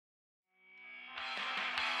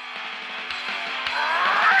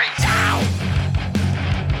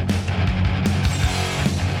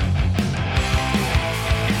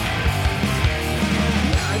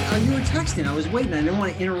texting. I was waiting. I didn't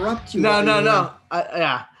want to interrupt you. No.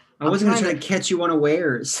 I wasn't going to try to catch you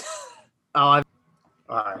unawares. All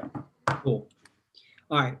right. Cool.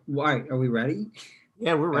 All right. Are we ready?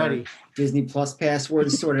 Yeah, we're ready. Disney Plus password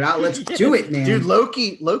is sorted out. Let's do it, man. Dude,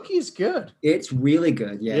 Loki is good. It's really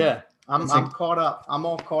good. Yeah. I'm caught up. I'm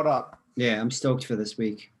all caught up. Yeah, I'm stoked for this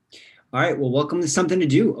week. All right. Well, welcome to Something to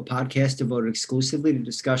Do, a podcast devoted exclusively to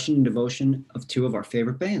discussion and devotion of two of our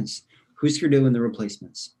favorite bands, Husker Du and The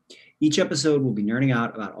Replacements. Each episode will be nerding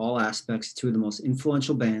out about all aspects of two of the most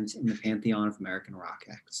influential bands in the pantheon of American rock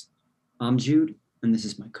acts. I'm Jude, and this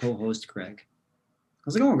is my co-host, Greg.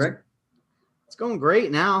 How's it going, Greg? It's going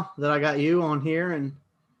great now that I got you on here, and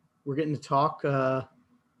we're getting to talk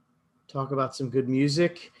about some good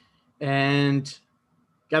music, and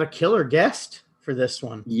got a killer guest for this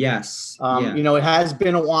one. Yes. You know, it has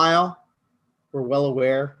been a while. We're well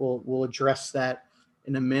aware. We'll address that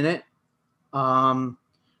in a minute.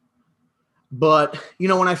 But you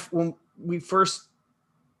know, when we first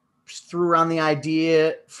threw around the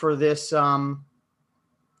idea for this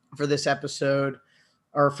episode,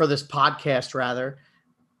 or for this podcast rather,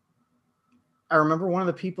 I remember one of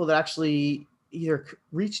the people that actually either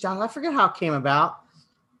reached out. I forget how it came about,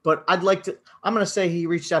 but I'm going to say he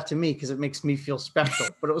reached out to me because it makes me feel special,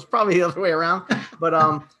 but it was probably the other way around.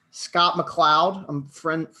 But Scott McLeod, I'm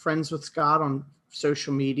friends with Scott on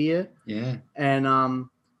social media. Yeah. And,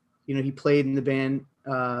 you know, he played in the band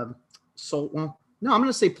Soul. Well, no, I'm going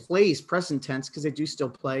to say plays present tense because they do still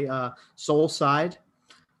play Soul Side,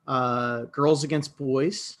 Girls Against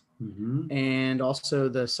Boys, and also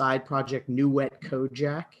the side project New Wet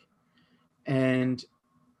Kojak. And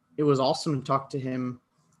it was awesome to talk to him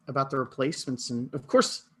about The Replacements, and of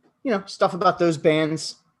course, you know, stuff about those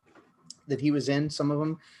bands that he was in. Some of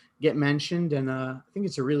them get mentioned, and I think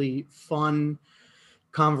it's a really fun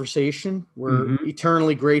conversation. We're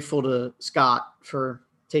eternally grateful to Scott for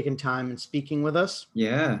taking time and speaking with us.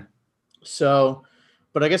 Yeah. So,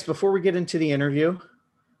 but I guess before we get into the interview,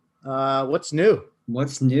 what's new?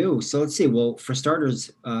 So let's see. Well, for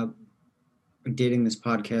starters, dating this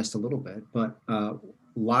podcast a little bit, but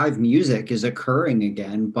live music is occurring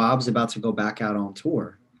again. Bob's about to go back out on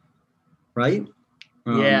tour, right?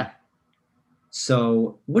 Yeah.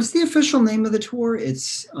 So what's the official name of the tour?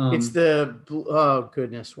 It's oh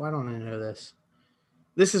goodness, why don't I know this?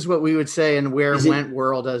 This is what we would say in Where Went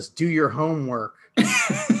World as do your homework.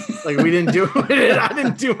 Like we didn't do it. I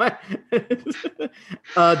didn't do my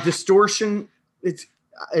Distortion.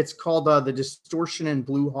 It's called the Distortion and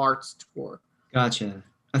Blue Hearts tour. Gotcha.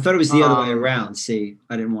 I thought it was the other way around. See,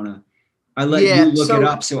 I didn't want to. I let you look it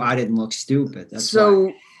up so I didn't look stupid. That's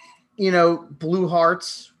why. You know, Blue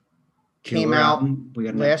Hearts came out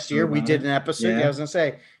last year. We did an episode. Yeah. I was gonna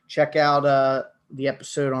say, check out the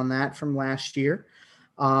episode on that from last year.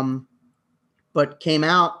 But came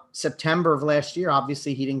out September of last year.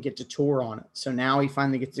 Obviously, he didn't get to tour on it, so now he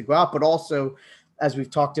finally gets to go out. But also, as we've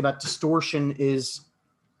talked about, Distortion is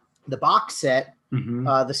the box set,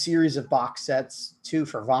 the series of box sets, 2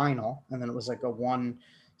 for vinyl, and then it was like a 1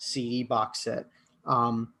 CD box set.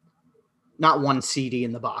 Not 1 CD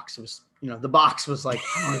in the box. It was, you know, the box was like,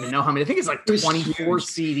 I don't even know how many. I think it's like 24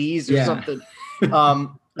 CDs or something.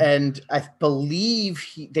 And I believe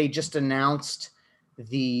they just announced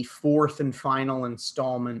the 4th and final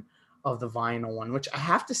installment of the vinyl one, which I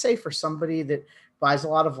have to say, for somebody that buys a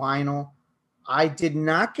lot of vinyl, I did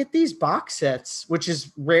not get these box sets, which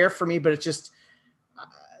is rare for me, but it's just,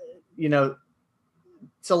 you know,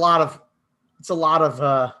 it's a lot of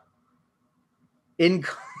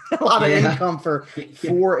income. A lot of income for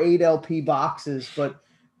 4 8LP boxes, but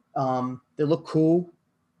they look cool.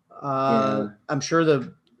 I'm sure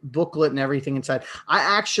the booklet and everything inside. I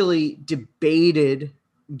actually debated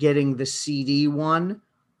getting the CD one,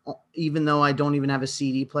 even though I don't even have a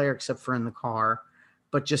CD player except for in the car,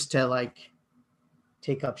 but just to like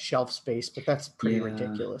take up shelf space. But that's pretty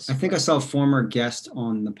ridiculous. I think I saw a former guest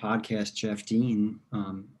on the podcast, Jeff Dean,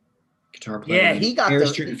 guitar player. Yeah, he got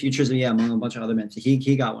the Futures, among a bunch of other men.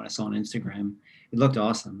 He got one I saw on Instagram. It looked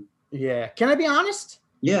awesome. Yeah. Can I be honest?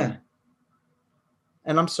 Yeah.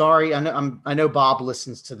 And I'm sorry. I know Bob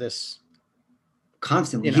listens to this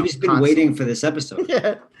constantly. You know, he's been waiting for this episode.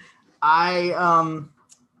 Yeah. I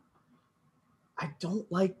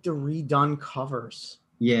don't like the redone covers.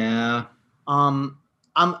 Yeah. You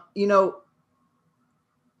know,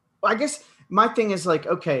 I guess my thing is like,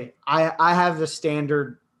 okay, I have the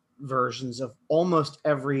standard versions of almost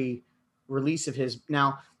every release of his.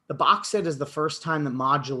 Now, the box set is the first time that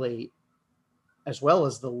Modulate, as well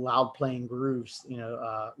as the Loud Playing Grooves, you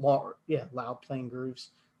know, Loud Playing Grooves,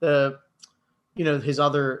 the, you know, his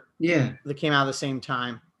other, that came out at the same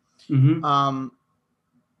time.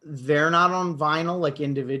 They're not on vinyl like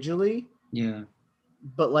individually. Yeah.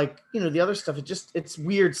 But like, the other stuff, it's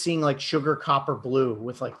weird seeing like Sugar Copper Blue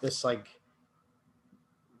with like this like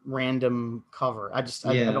random cover. I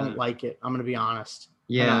don't like it. I'm going to be honest.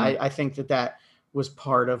 Yeah. And I think that was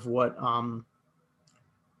part of what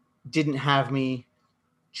didn't have me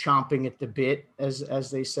chomping at the bit, as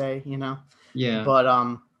they say, Yeah.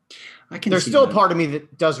 But there's still a part of me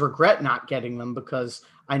that does regret not getting them, because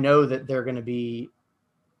I know that they're going to be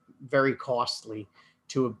very costly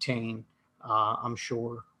to obtain. I'm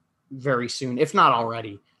sure very soon, if not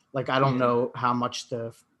already. Like, I don't know how much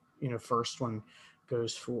the first one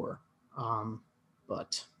goes for,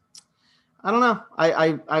 but I don't know.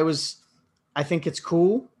 I think it's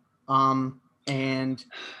cool, and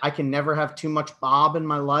I can never have too much Bob in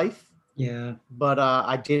my life. Yeah. But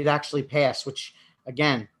I did actually pass, which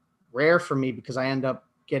again, rare for me, because I end up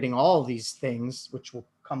getting all these things, which we'll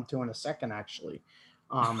come to in a second. Actually,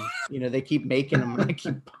 they keep making them,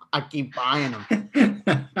 and I keep buying them.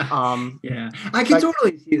 Yeah, I can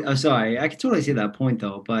totally see. I can totally see that point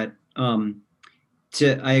though. But I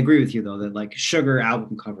agree with you though that like Sugar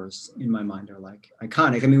album covers in my mind are like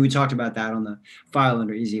iconic. I mean, we talked about that on the file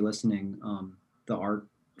under easy listening. The art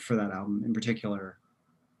for that album in particular,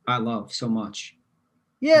 I love so much.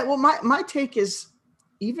 Yeah, well, my take is,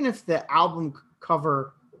 even if the album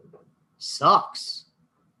cover sucks,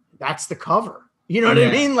 that's the cover. You know what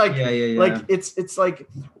I mean? Like, like it's like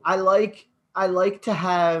I like to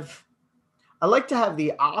have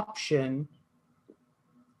the option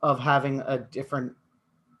of having a different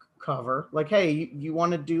cover. Like, hey, you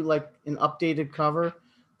want to do like an updated cover?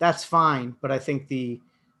 That's fine, but I think the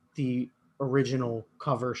original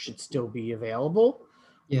cover should still be available.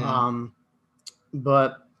 Yeah.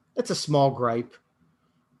 But it's a small gripe.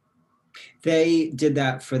 They did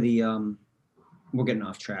that for the we're getting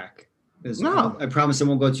off track. No, I promise I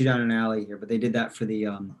won't go too down an alley here, but they did that for the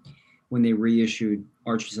when they reissued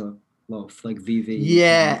Archer's Loaf, like VV.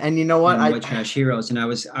 Yeah, and you know what? White Trash Heroes, and I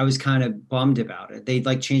was kind of bummed about it. They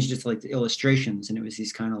like changed it to like the illustrations, and it was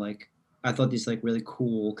these kind of like, I thought these like really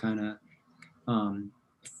cool kind of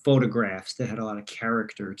photographs that had a lot of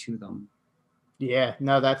character to them. Yeah,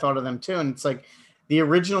 no, I thought of them too, and it's like the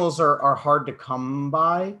originals are hard to come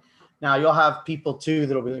by. Now you'll have people too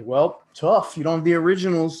that'll be like, "Well, tough. You don't have the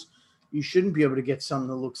originals. You shouldn't be able to get something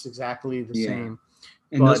that looks exactly the same."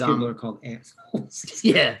 And those people are called assholes.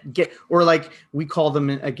 Yeah, or like we call them,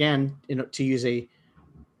 again, to use a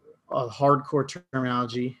hardcore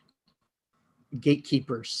terminology,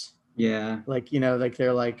 gatekeepers. Yeah, like like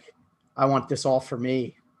they're like, I want this all for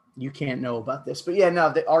me. You can't know about this. But yeah,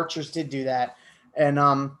 no, the Archers did do that, and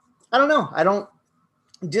I don't know.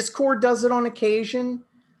 Discord does it on occasion,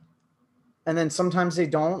 and then sometimes they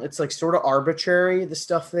don't. It's like sort of arbitrary, the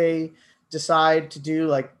stuff they decide to do,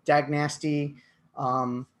 like Dag Nasty.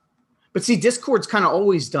 But see, Discord's kind of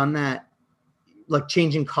always done that, like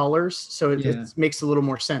changing colors. So it makes a little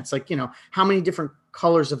more sense. Like, how many different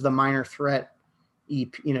colors of the Minor Threat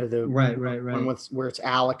EP, the right. one where it's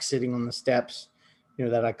Alex sitting on the steps,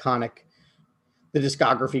 that iconic, the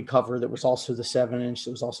discography cover that was also the 7-inch,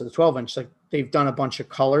 that was also the 12-inch. Like, they've done a bunch of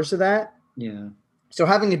colors of that. Yeah. So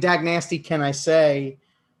having a Dag Nasty, Can I Say,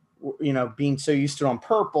 being so used to it on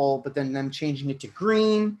purple, but then them changing it to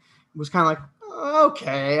green was kind of like,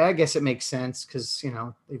 okay, I guess it makes sense, because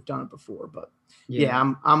they've done it before. But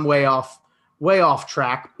yeah, I'm way off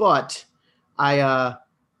track. But I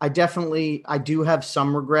definitely do have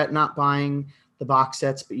some regret not buying the box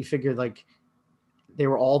sets. But you figured like they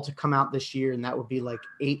were all to come out this year, and that would be like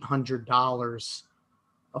 $800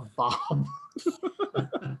 of Bob.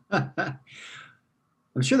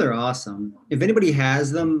 I'm sure they're awesome. If anybody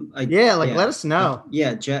has them, let us know.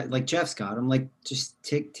 Jeff's got them. Like, just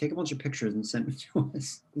take a bunch of pictures and send them to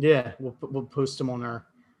us. Yeah, we'll post them on our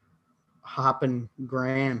Hoppin'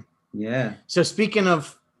 Gram. Yeah. So speaking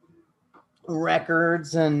of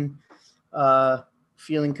records and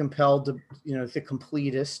feeling compelled to, the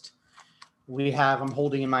completest, I'm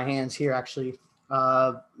holding in my hands here actually.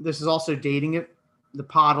 This is also dating the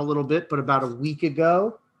pod a little bit, but about a week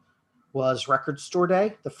ago was Record Store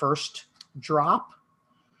Day, the first drop,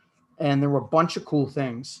 and there were a bunch of cool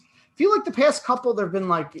things. I feel like the past couple, there have been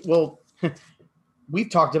like, well, we've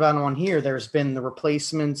talked about them on here. There's been the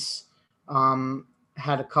Replacements,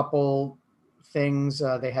 had a couple things.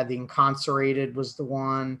 They had the Incarcerated was the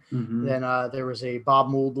one. Mm-hmm. Then there was a Bob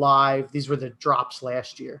Mould Live. These were the drops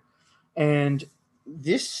last year. And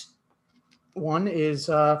this one is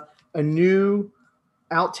a new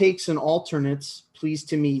outtakes and alternates, Pleased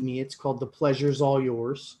to Meet Me. It's called The Pleasure's All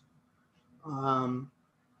Yours. The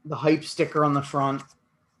hype sticker on the front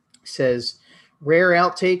says rare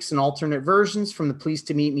outtakes and alternate versions from the Pleased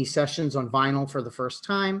to Meet Me sessions on vinyl for the first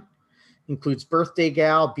time. Includes Birthday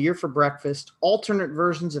Gal, Beer for Breakfast, alternate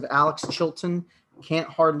versions of Alex Chilton, Can't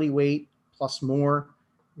Hardly Wait, plus more.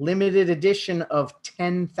 Limited edition of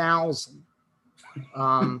 10,000.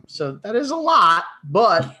 So that is a lot,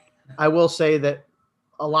 but I will say that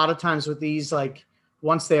a lot of times with these, like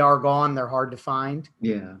once they are gone, they're hard to find.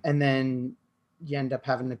 Yeah. And then you end up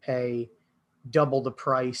having to pay double the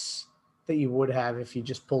price that you would have if you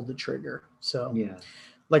just pulled the trigger. So yeah,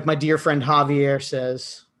 like my dear friend Javier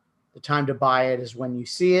says, the time to buy it is when you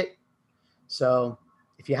see it. So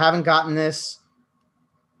if you haven't gotten this,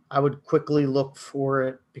 I would quickly look for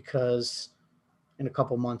it because in a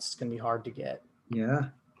couple months it's going to be hard to get. Yeah.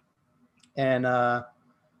 And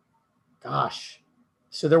gosh,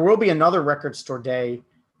 so there will be another record store day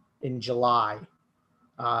in July.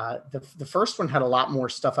 The first one had a lot more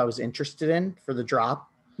stuff I was interested in for the drop.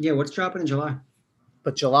 Yeah, what's dropping in July?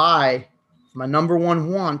 But July, my number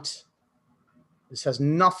one want, this has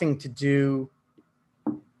nothing to do.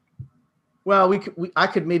 Well, I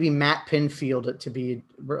could maybe Matt Pinfield it to be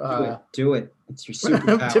do it. It's your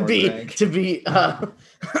superpower,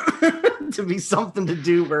 to be something to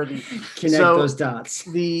do worthy. Connect those dots.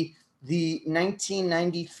 The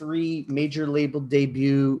 1993 major label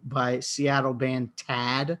debut by Seattle band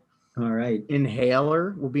Tad. All right.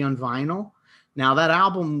 Inhaler will be on vinyl. Now that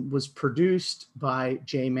album was produced by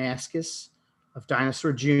Jay Mascis of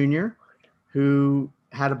Dinosaur Jr., who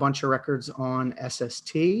had a bunch of records on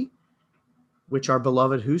SST, which our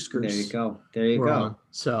beloved Huskers. There you go. On.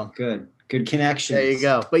 So good connection. There you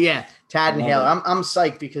go. But yeah, Tad Inhaler. I'm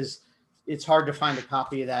psyched because it's hard to find a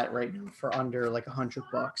copy of that right now for under like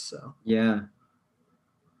 $100. So yeah,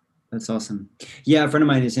 that's awesome. Yeah, a friend of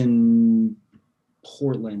mine is in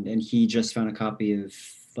Portland, and he just found a copy of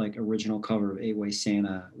like original cover of 8-Way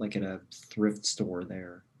Santa, like at a thrift store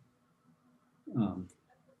there.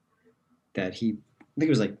 That I think it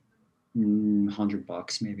was like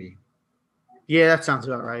 $100 maybe. Yeah, that sounds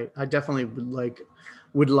about right. I definitely would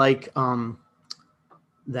like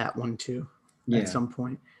that one too at some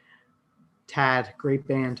point. Tad, great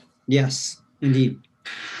band. Yes, indeed.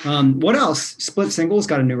 What else? Split Singles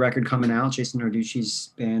got a new record coming out. Jason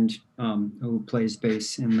Narducci's band, who plays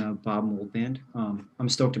bass in the Bob Mould band. I'm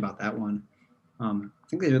stoked about that one. I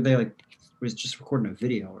think they like was just recording a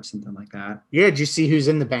video or something like that. Yeah, did you see who's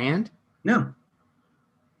in the band? No.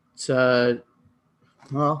 It's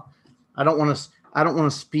well, I don't want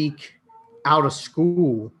to speak out of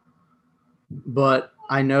school, but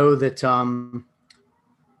I know that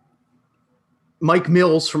Mike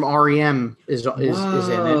Mills from REM is in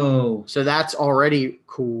it. So that's already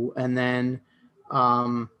cool. And then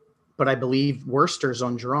but I believe Worcester's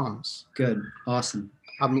on drums. Good. Awesome.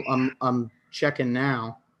 I'm checking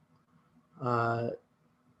now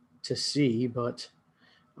to see, but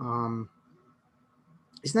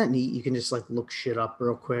isn't that neat? You can just like look shit up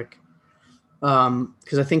real quick.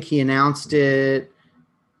 Because I think he announced it.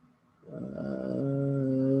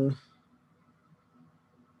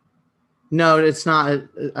 No, it's not.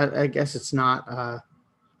 I guess it's not.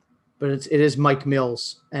 But it is Mike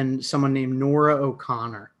Mills and someone named Nora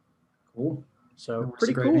O'Connor. Cool. So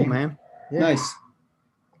pretty cool, name. Man. Yeah. Nice.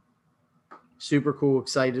 Super cool.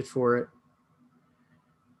 Excited for it.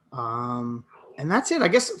 And that's it. I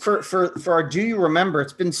guess for our Do You Remember,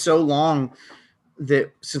 it's been so long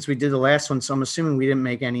that since we did the last one, so I'm assuming we didn't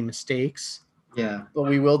make any mistakes. Yeah. But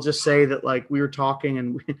we will just say that like we were talking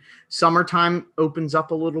and summertime opens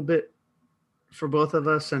up a little bit for both of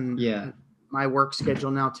us, and my work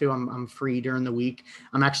schedule now too. I'm free during the week.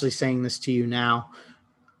 I'm actually saying this to you now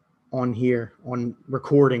on here on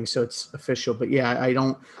recording, so it's official. But yeah, I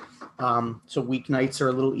don't. So weeknights are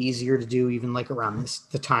a little easier to do, even like around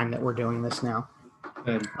the time that we're doing this now.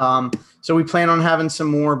 Good. So we plan on having some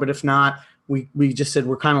more, but if not, we just said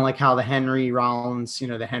we're kind of like how the Henry Rollins,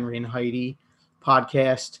 the Henry and Heidi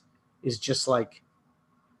podcast is just like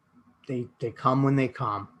they come when they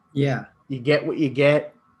come. Yeah. You get what you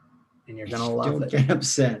get, and you're gonna love it. Don't get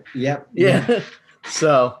upset. Yep. Yeah.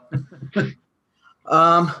 So,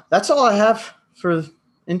 that's all I have for the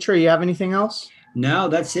intro. You have anything else? No,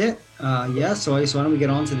 that's it. Yeah. So I guess why don't we get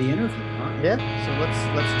on to the interview? Huh? Yeah. So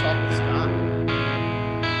let's talk with Scott.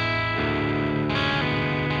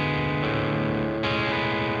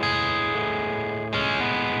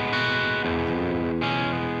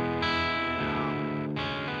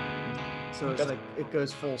 So it's like it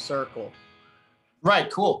goes full circle.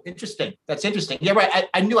 Right. Cool. Interesting. That's interesting. Yeah. Right.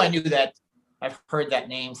 I knew that. I've heard that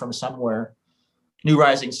name from somewhere. New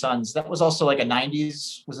Rising Suns. That was also like a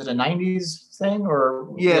 90s. Was it a 90s thing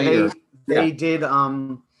or? Yeah. They did.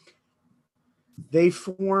 They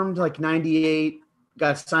formed like 98,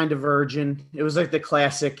 got signed to Virgin. It was like the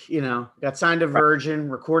classic, got signed to Virgin,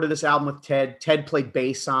 recorded this album with Ted. Ted played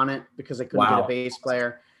bass on it because they couldn't get a bass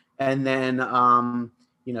player. And then,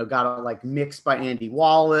 got it like mixed by Andy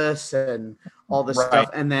Wallace and all this stuff,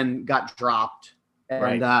 and then got dropped.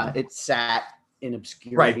 And it sat in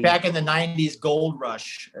obscurity. Right. Back in the 90s gold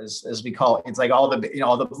rush, as we call it. It's like all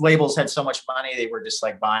the labels had so much money, they were just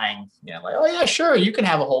like buying, like, oh yeah, sure, you can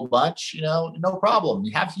have a whole bunch, no problem.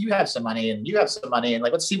 You have some money and you have some money, and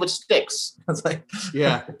like, let's see what sticks. It's like,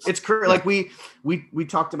 yeah, it's like we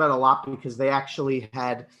talked about a lot because they actually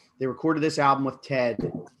they recorded this album with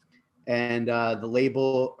Ted, and the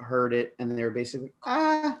label heard it, and they were basically,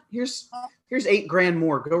 here's $8,000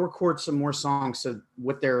 more, go record some more songs. So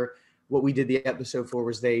what we did the episode for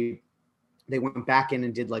was they went back in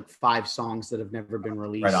and did like 5 songs that have never been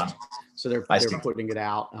released. Right on. So they're putting it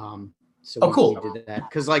out. Cool. We did that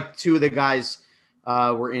because like 2 of the guys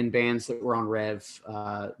were in bands that were on Rev.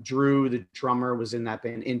 Drew, the drummer, was in that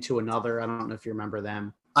band Into Another. I don't know if you remember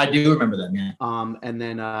them. I do remember them. Yeah. And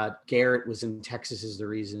then Garrett was in Texas Is the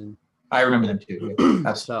Reason. I remember them too.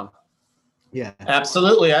 Yeah. So, yeah,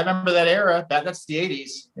 absolutely. I remember that era. That's the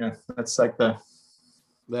 80s. Yeah, that's like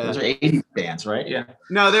those are 80s bands, right? Yeah.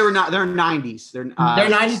 No, they were not. They're 90s. They're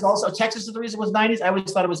 90s also. Texas Is the Reason was 90s. I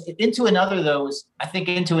always thought it was Into Another, though. I think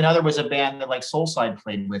Into Another was a band that like Soulside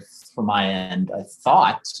played with from my end. I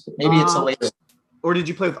thought maybe it's a later. Or did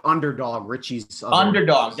you play with Underdog, Richie's?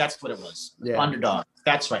 Underdog. That's what it was. Yeah. Underdog.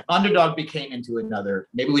 That's right. Underdog became Into Another.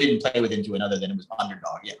 Maybe we didn't play with Into Another, then it was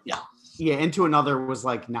Underdog. Yeah. Yeah. Yeah. Into Another was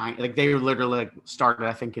like 9. Like they were literally like started,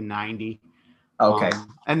 I think, in 90. Okay.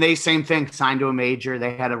 And they same thing, signed to a major.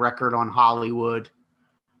 They had a record on Hollywood.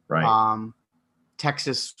 Right.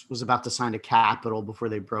 Texas was about to sign to Capitol before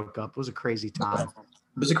they broke up. It was a crazy time.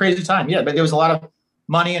 It was a crazy time, yeah. But there was a lot of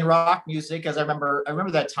money in rock music, as I remember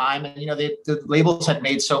that time. And the labels had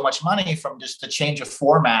made so much money from just the change of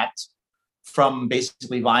format from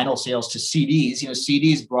basically vinyl sales to CDs.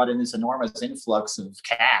 CDs brought in this enormous influx of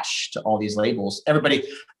cash to all these labels. Everybody,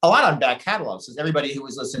 a lot on back catalogs. Everybody who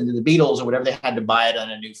was listening to the Beatles or whatever, they had to buy it on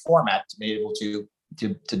a new format to be able to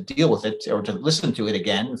deal with it or to listen to it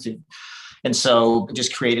again. And so it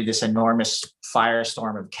just created this enormous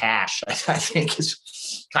firestorm of cash, I think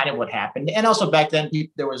is kind of what happened. And also back then,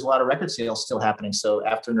 there was a lot of record sales still happening. So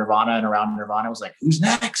after Nirvana and around Nirvana, it was like, who's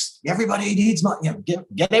next? Everybody needs money.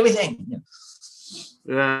 Get everything.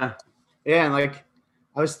 Yeah. Yeah. And like,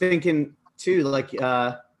 I was thinking too, like,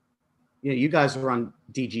 you guys were on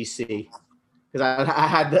DGC. Because I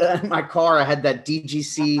had in my car, I had that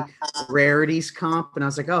DGC rarities comp. And I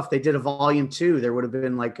was like, if they did a volume 2, there would have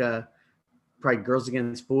been like probably Girls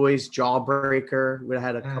Against Boys, Jawbreaker. We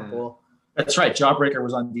had a couple. That's right. Jawbreaker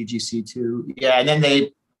was on DGC too. Yeah. And then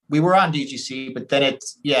we were on DGC, but then it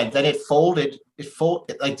folded.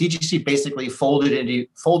 Like DGC basically folded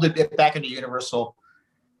it back into Universal.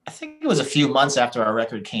 I think it was a few months after our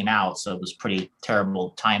record came out. So it was pretty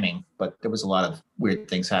terrible timing, but there was a lot of weird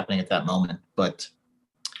things happening at that moment. But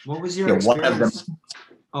what was your experience?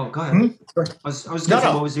 Oh, go ahead. I was going to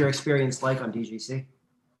say, what was your experience like on DGC?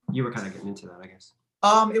 You were kind of getting into that, I guess.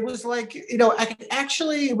 It was like,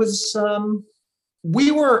 actually it was, we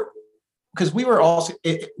were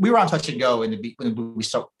on Touch and Go when we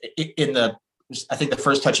started I think the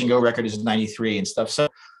first Touch and Go record is 93 and stuff. So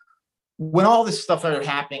when all this stuff started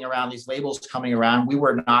happening around, these labels coming around, we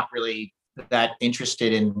were not really that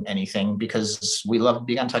interested in anything because we loved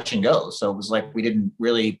being on Touch and Go. So it was like, we didn't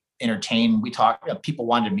really entertain. We talked, people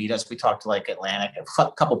wanted to meet us. We talked to like Atlantic,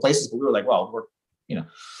 a couple of places, but we were like, well,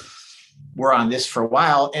 we're on this for a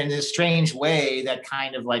while. And in a strange way, that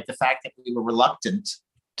kind of like the fact that we were reluctant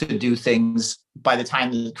to do things, by the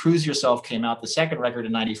time the Cruise Yourself came out, the second record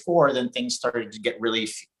in 94, then things started to get really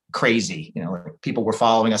crazy. People were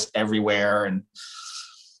following us everywhere and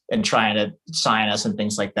trying to sign us and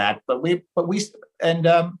things like that. But we had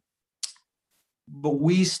a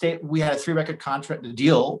 3-record contract, the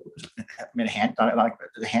deal,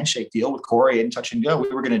 the handshake deal with Corey and Touch and Go. We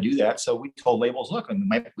were going to do that. So we told labels, look,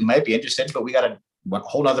 we might be interested, but we got a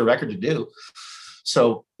whole other record to do.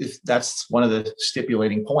 So if that's one of the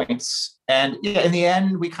stipulating points. And yeah, in the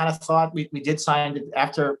end, we kind of thought we did sign it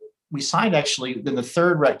after we signed, actually. Then the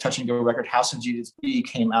third Touch and Go record, House of Judas B,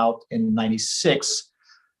 came out in 96.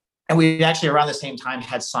 And we actually around the same time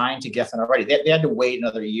had signed to Geffen already. They had to wait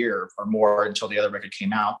another year or more until the other record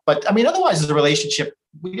came out. But I mean, otherwise as a relationship,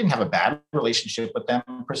 we didn't have a bad relationship with them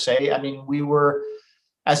per se. I mean, we were,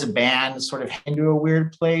 as a band, sort of into a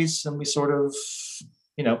weird place, and we sort of,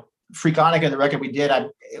 Freakonica, the record we did,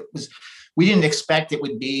 we didn't expect it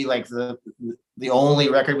would be like the only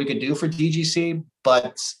record we could do for DGC,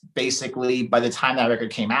 but basically by the time that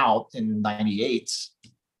record came out in 98,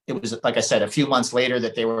 it was, like I said, a few months later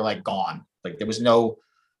that they were like gone. Like there was no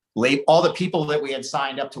all the people that we had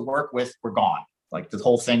signed up to work with were gone. Like the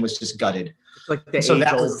whole thing was just gutted. It's like the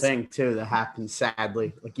age-old thing too that happens,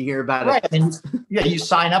 sadly. Like you hear about it. I mean, yeah, you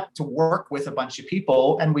sign up to work with a bunch of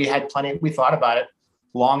people, and we had we thought about it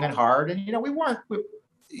long and hard. And we weren't,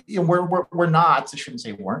 we're not. I shouldn't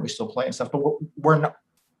say weren't. We still play and stuff, but we're not.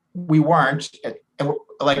 We weren't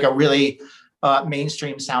like a really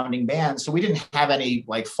mainstream sounding band, so we didn't have any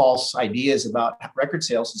like false ideas about record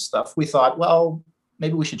sales and stuff. We thought, well,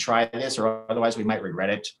 maybe we should try this, or otherwise we might regret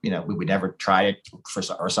it. We would never try it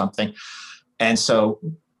or something. And so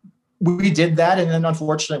we did that. And then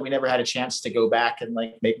unfortunately we never had a chance to go back and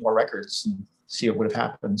like make more records and see what would have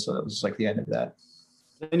happened. So that was like the end of that.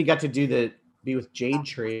 Then you got to be with Jade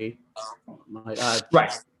Tree.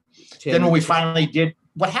 Right. Tim. Then when we finally did,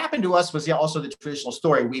 what happened to us was also the traditional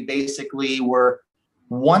story. We basically were,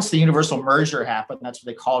 once the Universal merger happened, that's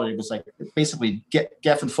what they called it. It was like basically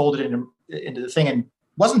Geffen folded into the thing and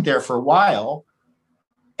wasn't there for a while.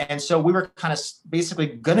 And so we were kind of basically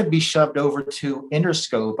going to be shoved over to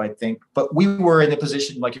Interscope, I think. But we were in the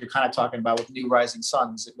position like you're kind of talking about with New Rising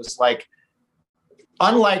Suns. It was like,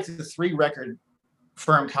 unlike the 3-record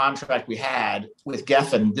firm contract we had with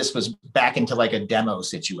Geffen, this was back into like a demo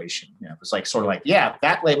situation. It was like sort of like, yeah,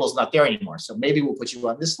 that label's not there anymore. So maybe we'll put you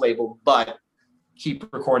on this label, but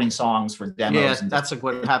keep recording songs for demos. Yeah, that's like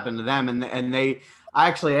what happened to them. And I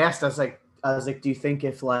actually asked, I was like, do you think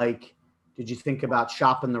did you think about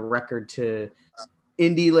shopping the record to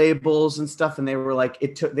indie labels and stuff? And they were like,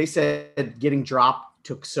 they said getting dropped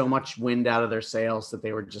took so much wind out of their sails that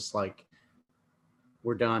they were just like,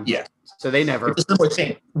 we're done. Yeah. So they never.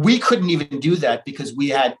 We couldn't even do that because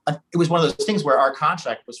it was one of those things where our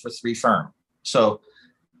contract was for 3 firm. So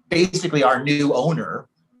basically our new owner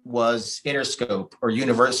was Interscope or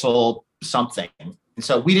Universal something. And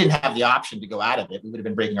so we didn't have the option to go out of it. We would have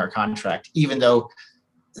been breaking our contract, even though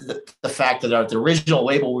the fact that the original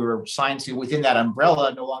label we were signed to within that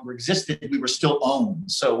umbrella no longer existed, we were still owned.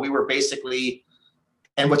 So we were basically,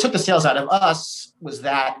 and what took the sales out of us was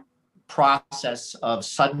that process of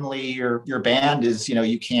suddenly your band is,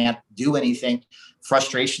 you can't do anything.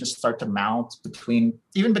 Frustrations start to mount between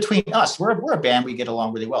us. We're a band, we get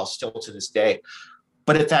along really well still to this day.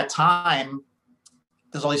 But at that time,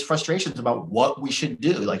 there's all these frustrations about what we should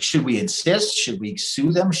do. Like, should we insist? Should we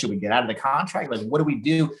sue them? Should we get out of the contract? Like, what do we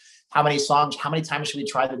do? How many songs? How many times should we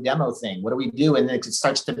try the demo thing? What do we do? And then it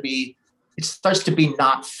starts to be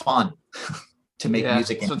not fun to make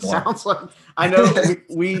music anymore. So it sounds like, I know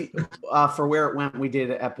we for Where It Went, we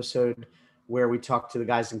did an episode where we talked to the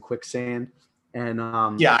guys in Quicksand. And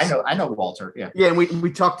I know Walter. Yeah. Yeah. And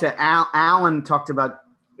we talked to Alan talked about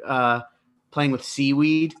playing with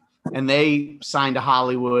Seaweed. And they signed to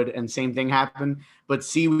Hollywood, and same thing happened. But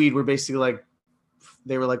Seaweed were basically like,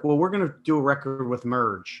 they were like, well, we're going to do a record with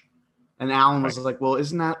Merge. And Alan was like, well,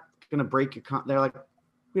 isn't that going to break your They're like,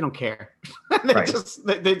 we don't care. They just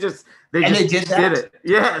did it.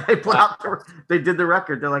 Yeah, they put out they did the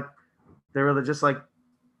record. They were just like,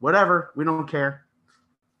 whatever, we don't care.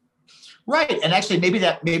 Right. And actually maybe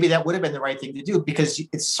that would have been the right thing to do, because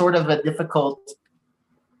it's sort of a difficult.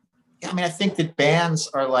 I mean, I think that bands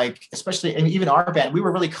are like, especially, and even our band, we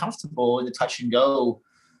were really comfortable in the touch and go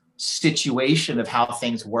situation of how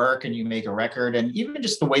things work, and you make a record, and even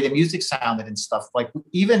just the way the music sounded and stuff. Like,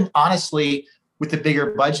 even honestly, with the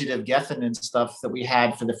bigger budget of Geffen and stuff that we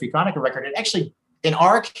had for the Freakonica record, it actually, in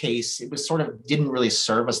our case, it was sort of didn't really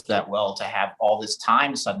serve us that well to have all this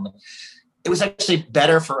time suddenly. It was actually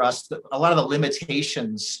better for us. A lot of the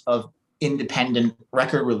limitations of independent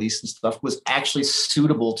record release and stuff was actually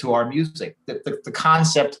suitable to our music. The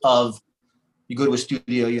concept of, you go to a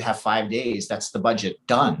studio, you have 5 days, that's the budget,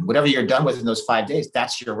 done. Whatever you're done with in those 5 days,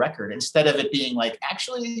 that's your record. Instead of it being like,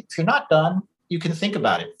 actually, if you're not done, you can think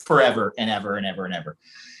about it forever and ever and ever and ever.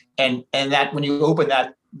 And that when you open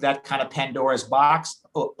that kind of Pandora's box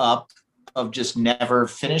up of just never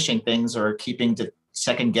finishing things or keeping to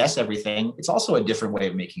second guess everything, it's also a different way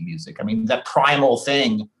of making music. I mean, that primal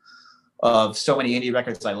thing of so many indie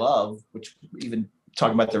records I love, which even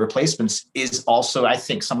talking about the Replacements, is also, I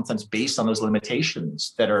think, sometimes based on those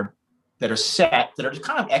limitations that are set, that are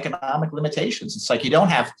kind of economic limitations. It's like you don't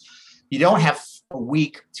have a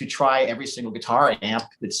week to try every single guitar amp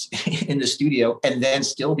that's in the studio and then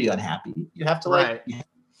still be unhappy. You have to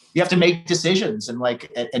you have to make decisions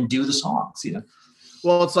and do the songs,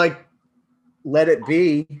 Well, it's like Let It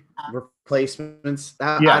Be Replacements.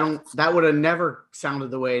 That would have never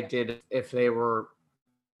sounded the way it did if they were,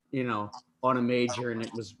 on a major and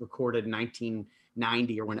it was recorded in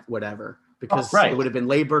 1990 or whatever, because it would have been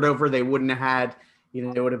labored over. They wouldn't have had, they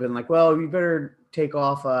would have been like, well, you better take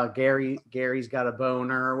off Gary's Got a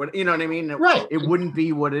Boner, or what, you know what I mean? It wouldn't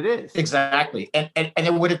be what it is. Exactly. And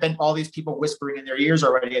it would have been all these people whispering in their ears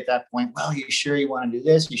already at that point. Well, you sure you want to do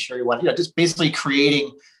this? You sure you want to, just basically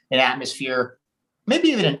creating an atmosphere, maybe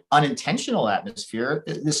even an unintentional atmosphere.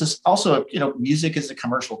 This is also, music is a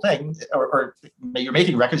commercial thing, or you're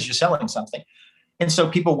making records, you're selling something. And so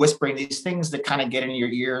people whispering these things that kind of get in your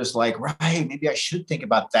ears, like, right, maybe I should think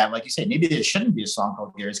about that. Like you say, maybe there shouldn't be a song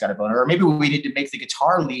called Gary's Got a Boner, or maybe we need to make the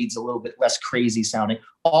guitar leads a little bit less crazy sounding.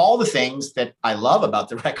 All the things that I love about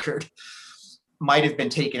the record might have been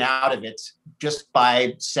taken out of it just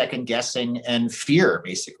by second guessing and fear,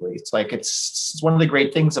 basically. It's like, it's one of the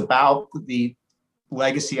great things about the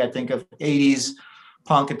legacy, I think, of 80s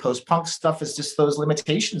punk and post-punk stuff is just those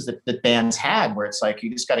limitations that bands had, where it's like, you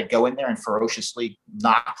just got to go in there and ferociously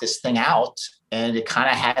knock this thing out. And it kind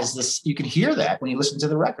of has this, you can hear that when you listen to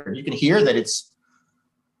the record. You can hear that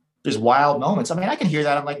there's wild moments. I mean, I can hear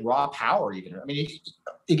that on like Raw Power even. I mean,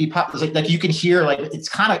 Iggy Pop is like you can hear, like, it's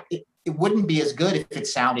kind of, it wouldn't be as good if it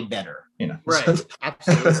sounded better, Right.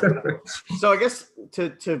 Absolutely. So I guess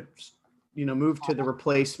to move to the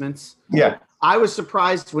Replacements. Yeah. I was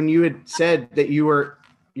surprised when you had said that you're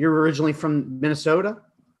originally from Minnesota,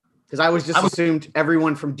 because I assumed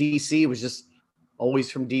everyone from DC was just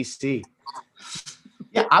always from DC.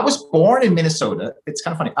 Yeah, I was born in Minnesota. It's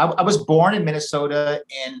kind of funny. I was born in Minnesota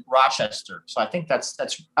in Rochester, so I think that's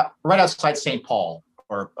right outside St. Paul,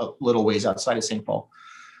 or a little ways outside of St. Paul.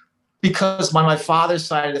 Because on my father's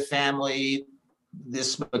side of the family,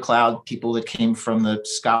 this McLeod people that came from the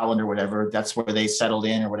Scotland or whatever, that's where they settled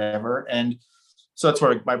in or whatever. And so that's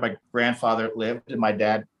where my grandfather lived, and my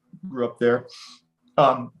dad grew up there.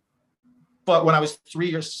 But when I was 3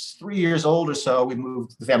 years old or so,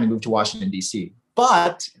 the family moved to Washington, D.C.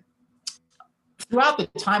 But throughout the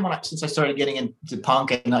time since I started getting into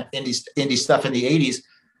punk and indie stuff in the 80s,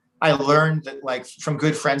 I learned that, like, from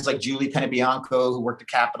good friends like Julie Penebianco, who worked at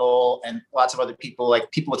Capitol, and lots of other people,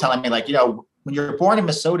 like, people were telling me, like, when you're born in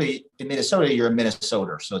Minnesota, you're a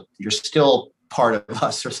Minnesoter. So you're still part of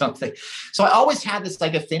us or something. So I always had this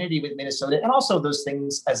like affinity with Minnesota, and also those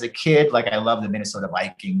things as a kid. Like, I love the Minnesota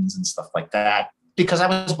Vikings and stuff like that because I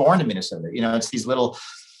was born in Minnesota. It's these little,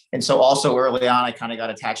 and so also early on, I kind of got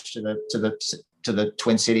attached to the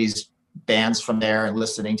Twin Cities bands from there and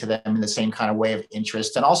listening to them in the same kind of way of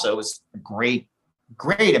interest. And also it was a great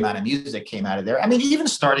amount of music came out of there. I mean, even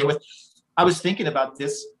starting with, I was thinking about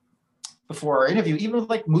this before our interview, even with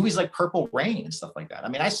like movies like Purple Rain and stuff like that. I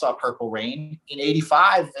mean, I saw Purple Rain in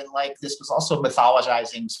 '85, and like this was also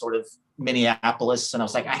mythologizing sort of Minneapolis. And I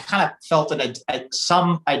was like, I kind of felt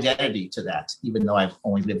some identity to that, even though I've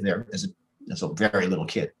only lived there as a very little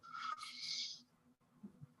kid.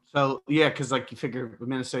 So yeah, because like you figure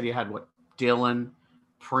Minnesota, you had what, Dylan,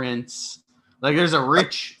 Prince, like there's a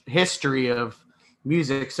rich history of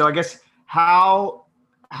music. So I guess how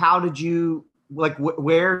did you, like,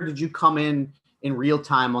 where did you come in real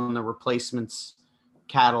time on the Replacements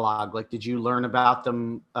catalog? Like, did you learn about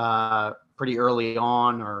them pretty early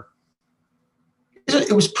on, or?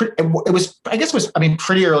 It was pretty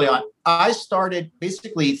early on. I started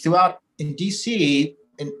basically throughout in DC,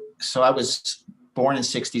 and so I was born in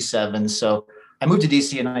 '67. So I moved to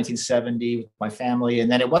DC in 1970 with my family, and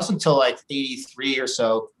then it wasn't until like '83 or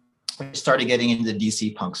so I started getting into the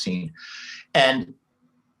DC punk scene, and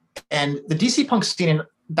the DC punk scene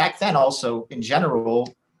back then, also in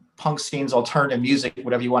general, punk scenes, alternative music,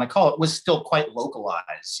 whatever you want to call it, was still quite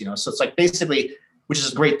localized. So it's like basically, which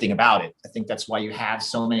is a great thing about it. I think that's why you have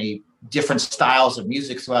so many different styles of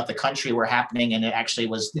music throughout the country were happening. And it actually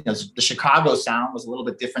was, the Chicago sound was a little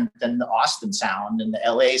bit different than the Austin sound, and the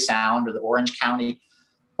LA sound, or the Orange County.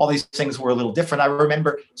 All these things were a little different. I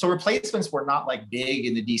remember, so Replacements were not like big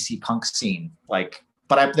in the DC punk scene.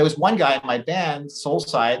 There was one guy in my band,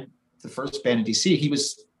 Soulside, the first band in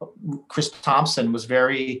DC. Chris Thompson was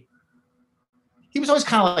always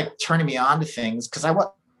kind of like turning me on to things, because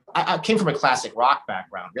I came from a classic rock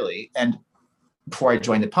background, really, and before I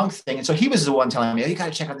joined the punk thing. And so he was the one telling me, you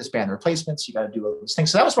got to check out this band, The Replacements. You got to do all those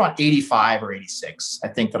things. So that was around 85 or 86, I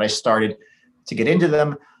think, that I started to get into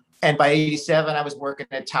them. And by 87, I was working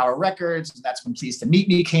at Tower Records, and that's when Pleased to Meet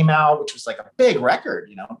Me came out, which was like a big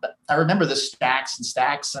record, But I remember the Stacks and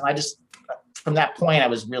Stacks, and from that point, I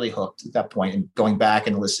was really hooked at that point, and going back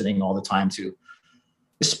and listening all the time to,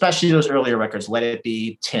 especially those earlier records, Let It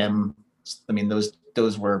Be, Tim. I mean,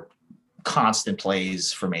 those were constant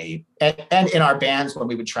plays for me. And in our bands, when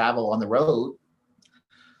we would travel on the road,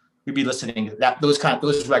 we'd be listening to that.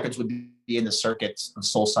 Those records would be in the circuits of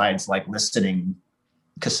Soulside's like listening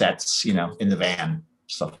cassettes, in the van,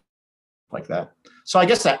 stuff like that. So I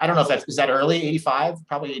guess I don't know if is that early, 85?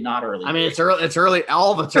 Probably not early. I mean, it's early.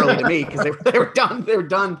 All of it's early to me because they were done. They were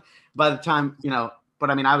done by the time, but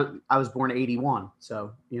I mean, I was born in 81.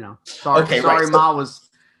 So, sorry, right. Ma was,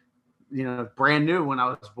 brand new when I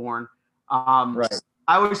was born. Right.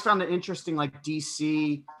 I always found it interesting, like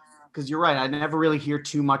DC, because you're right. I never really hear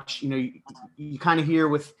too much, you kind of hear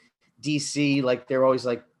with DC, like they're always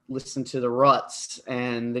like, listen to the Ruts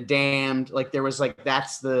and the Damned. Like there was like,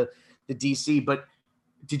 that's the DC, but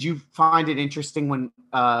did you find it interesting when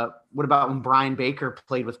what about when Brian Baker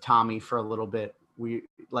played with Tommy for a little bit?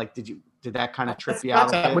 Did that kind of trip you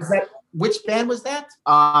out a bit? Which band was that?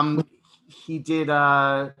 He did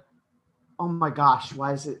oh my gosh,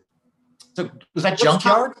 why is it? So was that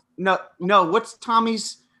Junkyard? No, what's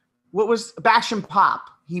Tommy's, what was Bash and Pop?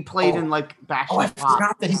 He played in like Bash and Pop. I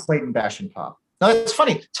forgot that he played in Bash and Pop. No, it's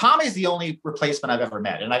funny. Tommy's the only replacement I've ever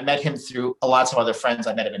met. And I met him through lots of other friends.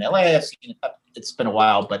 I met him in LA. It's been a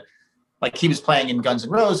while, but like he was playing in Guns N'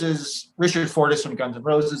 Roses. Richard Fortus from Guns N'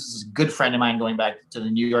 Roses is a good friend of mine going back to the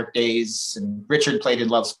New York days. And Richard played in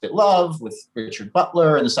Love Spit Love with Richard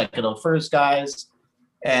Butler and the Psychedelic Furs guys.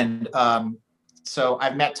 And so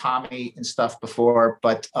I've met Tommy and stuff before,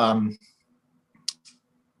 but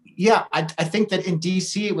yeah, I think that in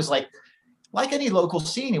DC, it was like any local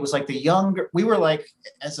scene, it was like the younger, we were like,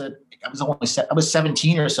 I was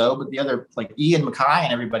 17 or so, but the other like Ian MacKaye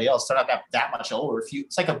and everybody else, they're not that much older.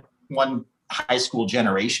 It's like one high school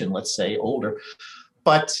generation, let's say older,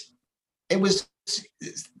 but it was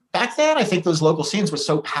back then. I think those local scenes were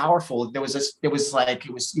so powerful. You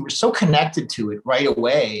were so connected to it right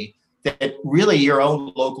away that really your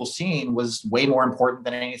own local scene was way more important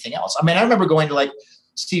than anything else. I mean, I remember going to like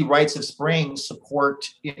see Rites of Spring support,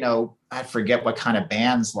 I forget what kind of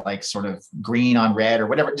bands, like sort of Green on Red or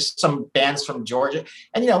whatever, just some bands from Georgia.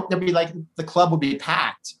 And, there'd be like, the club would be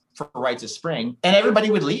packed for Rites of Spring and everybody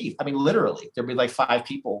would leave. I mean, literally there'd be like 5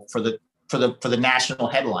 people for the national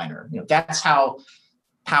headliner. That's how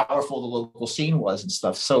powerful the local scene was and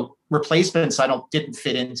stuff. So Replacements, didn't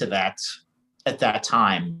fit into that at that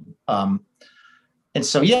time. And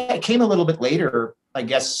so, yeah, it came a little bit later, I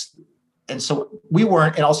guess. And so we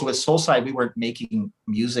weren't, and also with Soulside, we weren't making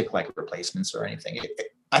music like Replacements or anything.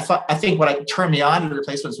 I think what turned me on to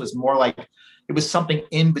Replacements was more like, it was something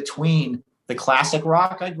in between the classic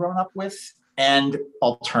rock I'd grown up with and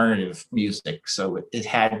alternative music. So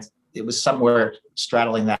it was somewhere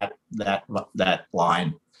straddling that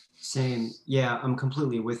line. Same. Yeah, I'm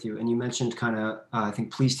completely with you. And you mentioned kind of, I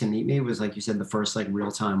think Pleased to Meet Me was, like you said, the first like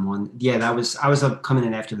real time one. Yeah, I was coming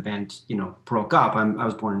in after the band, broke up. I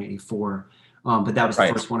was born in 84. But that was the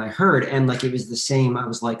first one I heard. And like, it was the same. I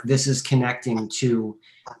was like, this is connecting to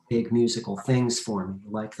big musical things for me,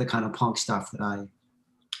 like the kind of punk stuff that I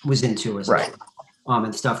was into as well.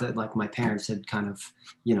 And stuff that like my parents had kind of,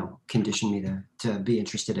 conditioned me to be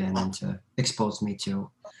interested in and to expose me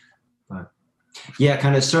to. But yeah,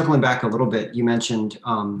 kind of circling back a little bit, you mentioned,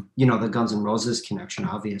 the Guns N' Roses connection,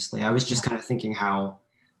 obviously. I was just kind of thinking how,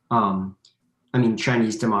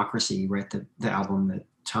 Chinese Democracy, right, the album that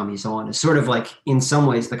Tommy's on, is sort of like, in some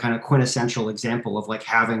ways, the kind of quintessential example of like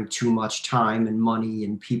having too much time and money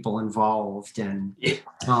and people involved. And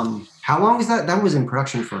how long is that? That was in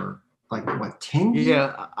production for like, what, 10 years?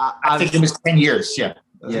 Yeah, I think it was 10 years, yeah.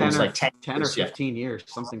 Yeah, it was like 10 or 15 years,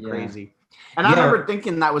 something crazy. And I remember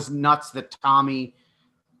thinking that was nuts that Tommy,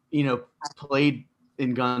 played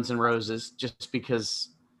in Guns N' Roses just because,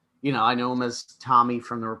 I know him as Tommy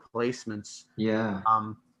from the Replacements. Yeah.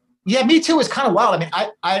 Yeah, me too. It's kind of wild. I mean,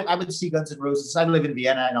 I would see Guns N' Roses. I live in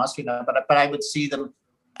Vienna and Austria, but I would see them.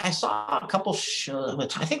 I saw a couple shows.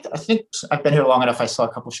 I think I've been here long enough. I saw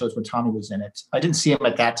a couple shows when Tommy was in it. I didn't see him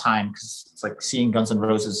at that time because it's like seeing Guns N'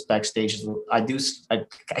 Roses backstage. I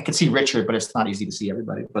could see Richard, but it's not easy to see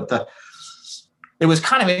everybody. But it was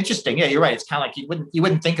kind of interesting. Yeah, you're right. It's kind of like you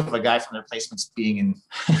wouldn't think of a guy from the Replacements being in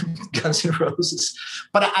Guns N' Roses.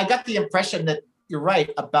 But I got the impression that you're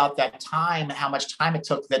right about that time, how much time it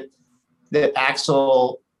took that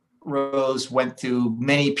Axl Rose went through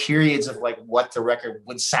many periods of like what the record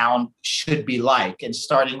should be like, and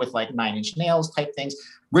starting with like 9 Inch Nails type things.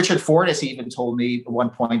 Richard Fortus even told me at one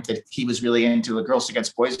point that he was really into a Girls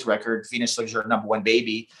Against Boys record, Venus Looks Your Number One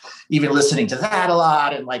Baby, even listening to that a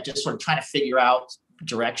lot and like just sort of trying to figure out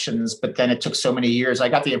directions. But then it took so many years. I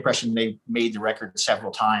got the impression they made the record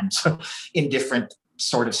several times in different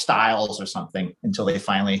sort of styles or something until they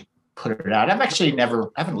finally put it out. I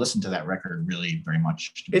haven't listened to that record really very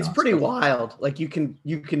much. It's pretty wild. Like you can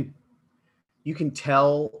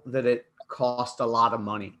tell that it cost a lot of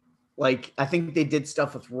money. Like I think they did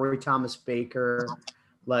stuff with Roy Thomas Baker.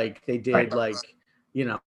 Like they did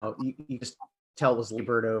you just tell it was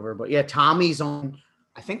labored over. But yeah, Tommy's on,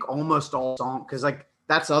 I think, almost all songs, because like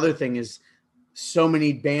that's the other thing is so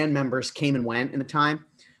many band members came and went in the time.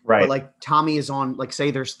 Right. But like Tommy is on, like, say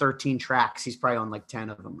there's 13 tracks, he's probably on like 10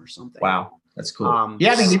 of them or something. Wow, that's cool.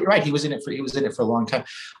 Yeah, I mean, you're right. He was in it for a long time.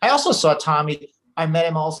 I also saw Tommy. I met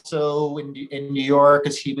him also in New York,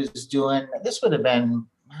 because he was doing, this would have been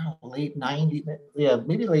late 90s. Yeah,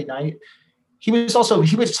 maybe late 90s. He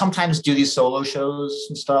would sometimes do these solo shows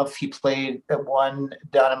and stuff. He played at one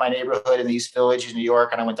down in my neighborhood in the East Village in New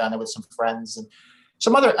York, and I went down there with some friends and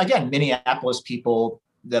some other, again, Minneapolis people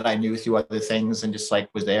that I knew through other things, and just like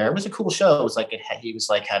was there. It was a cool show. It was like he was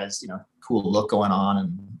like had his cool look going on,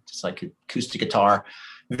 and just like acoustic guitar.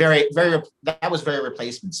 Very, very, that was very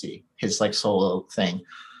Replacement-y, his like solo thing.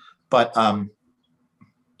 But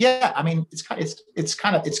yeah, I mean, it's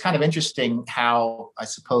kind of interesting how, I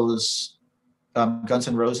suppose, Guns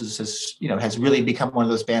N' Roses has really become one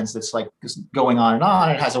of those bands that's like just going on and on.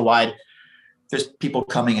 It has there's people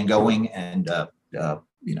coming and going, and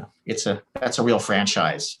that's a real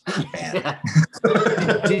franchise band.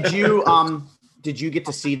 Did you get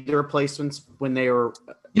to see the Replacements when they were?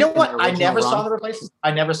 You know what? I never saw the Replacements.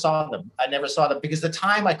 I never saw them because the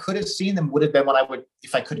time I could have seen them would have been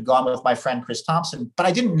if I could have gone with my friend Chris Thompson, but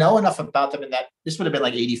I didn't know enough about them, this would have been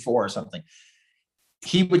like 84 or something.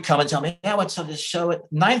 He would come and tell me, I went to this show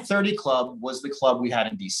at 930 Club was the club we had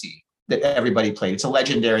in DC that everybody played. It's a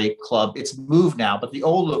legendary club. It's moved now, but the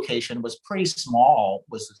old location was pretty small,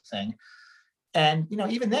 was the thing. And,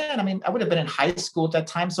 even then, I mean, I would have been in high school at that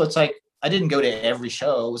time. So it's like, I didn't go to every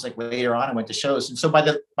show. It was like later on I went to shows. And so by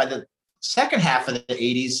the second half of the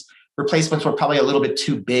 80s, Replacements were probably a little bit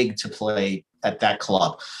too big to play at that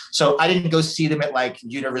club. So I didn't go see them at like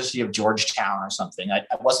University of Georgetown or something. I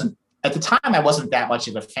wasn't, at the time, I wasn't that much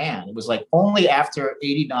of a fan. It was like only after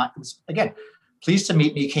 89, it was, again, Pleased to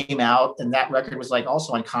Meet Me came out, and that record was like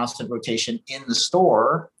also on constant rotation in the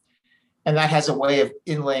store. And that has a way of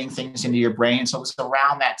inlaying things into your brain. So it was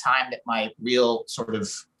around that time that my real sort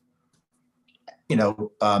of,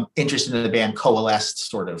 interest in the band coalesced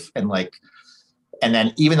sort of. And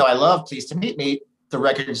then even though I love Pleased to Meet Me, the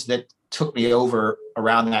records that took me over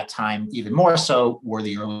around that time even more so were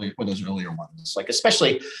those earlier ones. Like,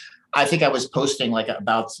 especially, I think I was posting like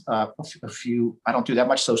about a few, I don't do that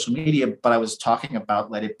much social media, but I was talking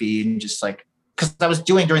about Let It Be, and just like, because I was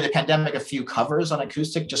doing during the pandemic a few covers on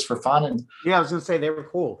acoustic just for fun. And yeah, I was gonna say they were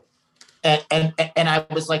cool. And I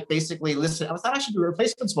was like basically listening. I thought I should do a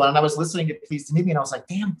Replacements one, and I was listening to Pleased to Meet Me, and I was like,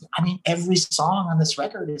 damn, I mean, every song on this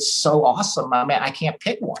record is so awesome. I mean, I can't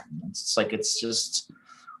pick one. It's just,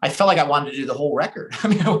 I felt like I wanted to do the whole record. I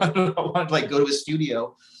mean, I wanted to like go to a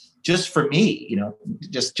studio just for me,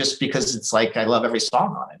 just because it's like I love every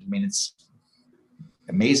song on it. I mean, it's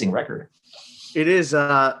an amazing record. It is,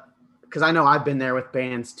 because I know I've been there with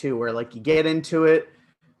bands too, where like you get into it,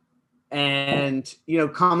 and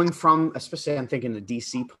coming from, especially I'm thinking the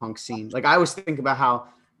DC punk scene. Like I always think about how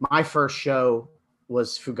my first show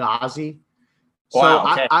was Fugazi. So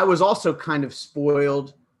wow, okay. I was also kind of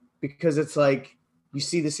spoiled, because it's like, you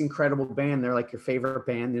see this incredible band, they're like your favorite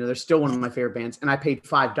band, they're still one of my favorite bands, and I paid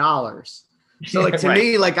 $5. So like to right.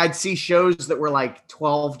 me, like I'd see shows that were like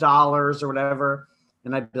 $12 or whatever,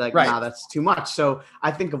 and I'd be like, right. nah, that's too much. So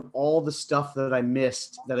I think of all the stuff that I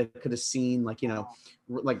missed that I could have seen, like,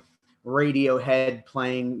 like Radiohead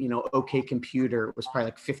playing, OK Computer was probably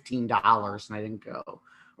like $15, and I didn't go,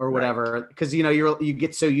 or whatever. Because, you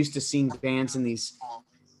get so used to seeing bands in these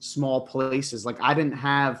small places. Like I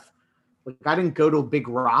didn't go to a big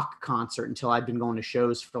rock concert until I'd been going to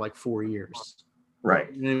shows for like 4 years.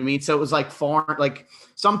 Right. You know what I mean? So it was like foreign, like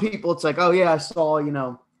some people it's like, oh yeah, I saw,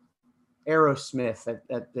 Aerosmith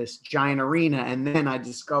at this giant arena. And then I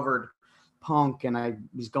discovered punk, and I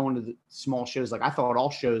was going to the small shows. Like I thought all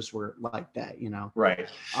shows were like that, Right.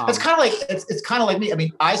 It's kind of like, it's kind of like me. I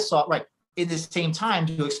mean, I saw, right, in the same time,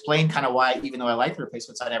 to explain kind of why, even though I like the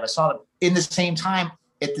Replacements, I never saw them. In the same time,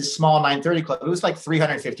 at this small 930 Club, it was like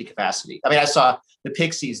 350 capacity. I mean, I saw the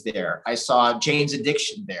Pixies there. I saw Jane's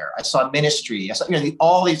Addiction there. I saw Ministry. I saw,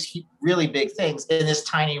 all these really big things in this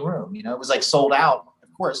tiny room. It was like sold out,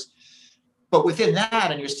 of course. But within that,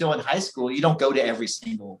 and you're still in high school, you don't go to every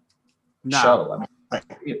single show. I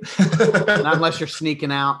mean, not unless you're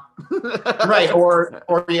sneaking out. Right. Or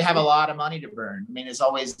you have a lot of money to burn. I mean, there's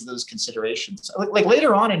always those considerations. Like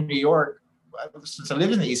later on in New York, since I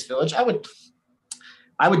lived in the East Village,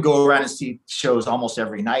 I would go around and see shows almost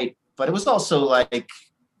every night, but it was also like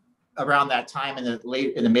around that time in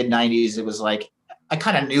the mid 90s, it was like, I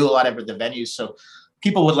kind of knew a lot of the venues. So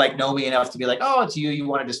people would like know me enough to be like, oh, it's you. You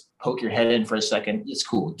want to just poke your head in for a second. It's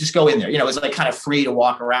cool. Just go in there. You know, it was like kind of free to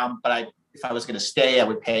walk around, but if I was going to stay, I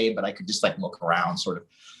would pay, but I could just like look around sort of.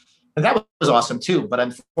 And that was awesome too. But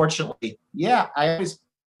unfortunately, yeah, I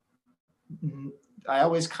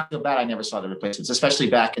always kind of feel bad I never saw the Replacements, especially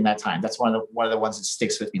back in that time. That's one of the ones that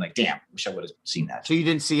sticks with me. Like, damn, wish I would have seen that. So you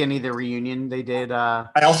didn't see any of the reunion they did? I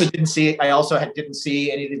also didn't see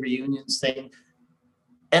any of the reunions thing.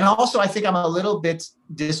 And also, I think I'm a little bit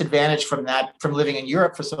disadvantaged from living in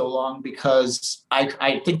Europe for so long, because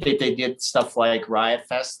I think that they did stuff like Riot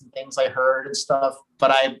Fest and things I heard and stuff, but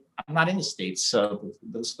I'm not in the States, so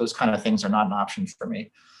those kind of things are not an option for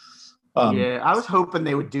me. Yeah, I was hoping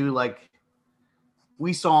they would do like,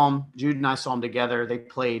 we saw them, Jude and I saw them together. They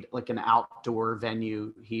played like an outdoor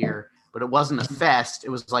venue here, but it wasn't a fest. It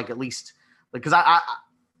was like at least like, because I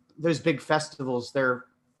those big festivals,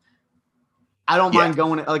 I don't mind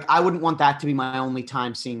going. Like, I wouldn't want that to be my only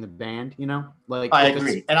time seeing the band, you know? Like, I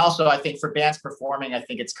agree. And also, I think for bands performing, I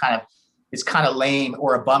think it's kind of lame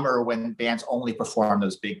or a bummer when bands only perform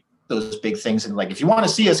those big things. And like, if you want to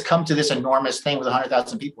see us, come to this enormous thing with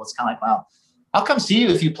 100,000 people, it's kind of like, wow, I'll come see you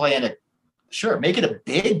if you play in a, sure, make it a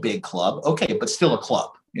big club. Okay, but still a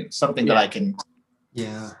club, you know, something that I can.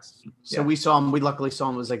 Yeah. So we saw them. We luckily saw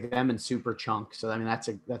them. It was like them and Super Chunk. So I mean, that's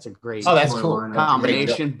a great that's cool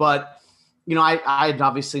combination. But you know, I had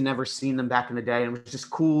obviously never seen them back in the day, and it was just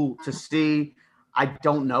cool to see. I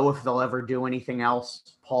don't know if they'll ever do anything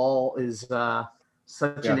else. Paul is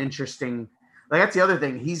such an interesting. Like, that's the other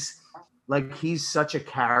thing. He's such a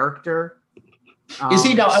character. Is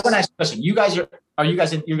he now? I want to ask a question. Are you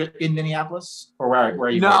guys in Minneapolis, or where are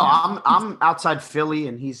you? No, right now? I'm outside Philly,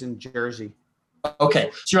 and he's in Jersey. Okay,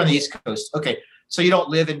 so you're on the East Coast. Okay, so you don't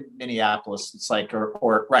live in Minneapolis. It's like,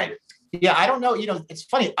 or right. Yeah, I don't know. You know, it's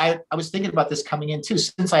funny. I was thinking about this coming in too.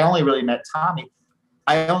 Since I only really met Tommy,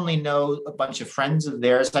 I only know a bunch of friends of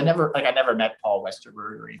theirs. I never met Paul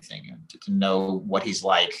Westerberg or anything to know what he's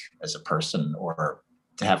like as a person, or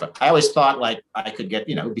to have I always thought like I could get,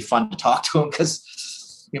 you know, it'd be fun to talk to him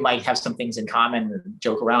because we might have some things in common and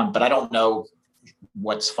joke around, but I don't know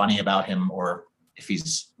what's funny about him, or if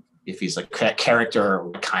he's a character or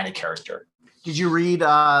what kind of character. Did you read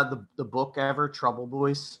the book ever, Trouble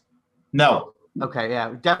Boys? No. Okay,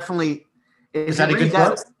 yeah, definitely. Is that a good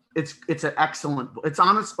book? It's an excellent book. It's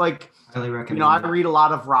honest, like, highly recommend. You know, I read a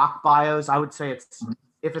lot of rock bios. I would say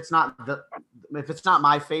if it's not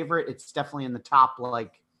my favorite, it's definitely in the top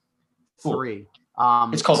like 3.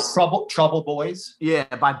 It's called Trouble Boys. Yeah,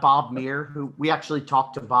 by Bob Muir, who we actually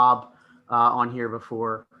talked to Bob on here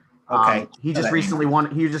before. Okay. He just recently won a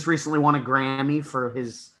Grammy for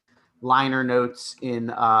his liner notes in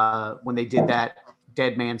when they did that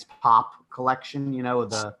Dead Man's Pop collection, you know,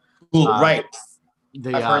 right.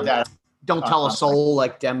 I've heard that. Don't Tell a Soul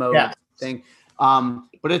like demo thing.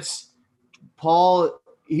 But it's Paul,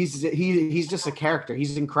 he's just a character.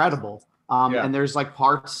 He's incredible. And there's like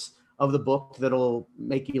parts of the book that'll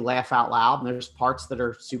make you laugh out loud, and there's parts that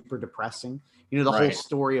are super depressing. You know, the whole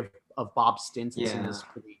story of Bob Stinson is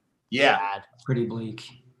pretty bad. Pretty bleak.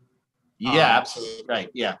 Yeah, absolutely right.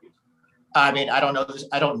 Yeah. I mean, I don't know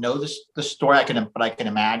the story. But I can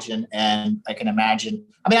imagine.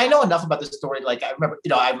 I mean, I know enough about the story. Like, I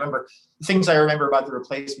remember things I remember about the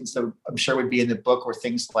Replacements that I'm sure would be in the book were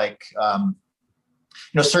things like,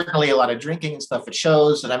 certainly a lot of drinking and stuff at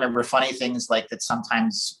shows. And I remember funny things like that.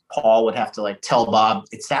 Sometimes Paul would have to like tell Bob,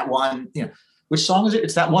 it's that one, you know, which song is it?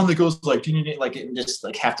 It's that one that goes like, and just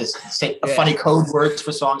like have to say funny code words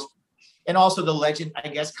for songs. And also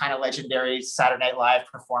the kind of legendary Saturday Night Live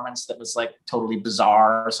performance that was like totally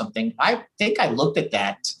bizarre or something. I think I looked at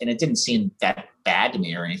that and it didn't seem that bad to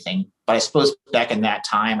me or anything. But I suppose back in that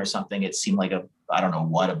time or something, it seemed like a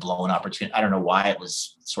blown opportunity. I don't know why it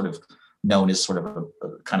was sort of known as sort of a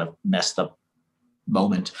kind of messed up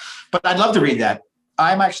moment. But I'd love to read that.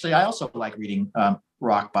 I also like reading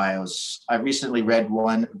rock bios. I recently read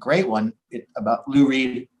one, a great one about Lou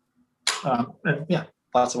Reed.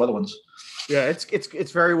 Lots of other ones. Yeah,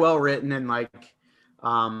 it's very well written, and like,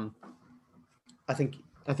 I think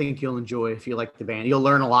you'll enjoy if you like the band. You'll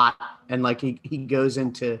learn a lot, and like he goes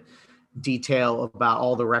into detail about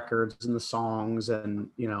all the records and the songs, and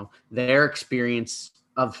you know their experience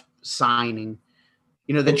of signing.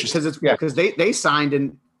 You know, because they signed,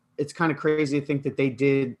 and it's kind of crazy to think that they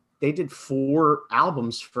did 4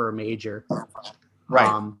 albums for a major,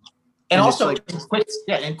 right? And also like,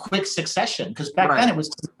 in quick succession, because back then it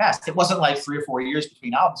was fast. It wasn't like 3 or 4 years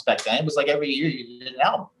between albums back then. It was like every year you did an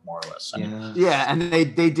album, more or less. And they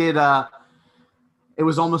did. It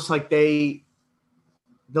was almost like the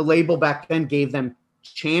label back then gave them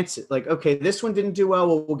chances. Like, okay, this one didn't do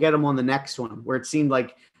well. We'll get them on the next one. Where it seemed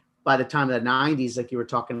like by the time of the 90s, like you were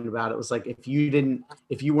talking about, it was like if you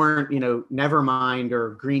weren't, Nevermind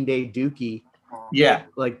or Green Day Dookie,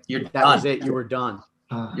 like that done. Was it. You were done.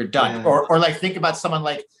 You're done. Yeah. Or like think about someone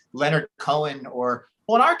like Leonard Cohen, or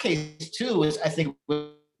in our case too, I think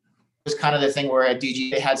was kind of the thing where at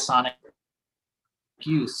DG they had Sonic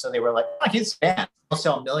Youth, so they were like, Sonic Youth's band will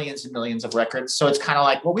sell millions and millions of records. So it's kind of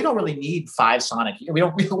like, well, we don't really need 5 Sonic. We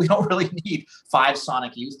don't really need 5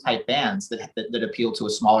 Sonic Youth type bands that appeal to a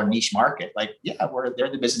smaller niche market. Like, they're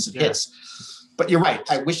in the business of hits. But you're right.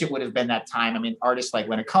 I wish it would have been that time. I mean, artists like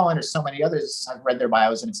Leonard Cohen or so many others, I've read their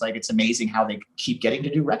bios, and it's like, it's amazing how they keep getting to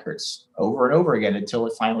do records over and over again until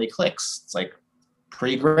it finally clicks. It's like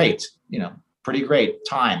pretty great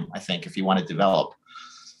time, I think, if you want to develop.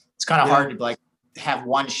 It's kind of hard to like have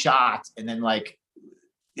one shot and then like,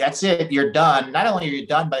 that's it, you're done. Not only are you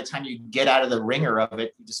done, by the time you get out of the ringer of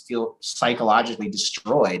it, you just feel psychologically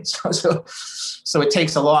destroyed. So it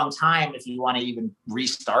takes a long time if you want to even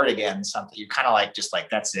restart again something. You're kind of like, just like,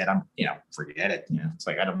 that's it. I'm, forget it. It's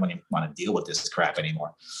like, I don't want to deal with this crap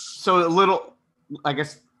anymore. So a little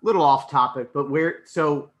off topic, but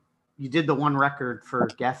so you did the one record for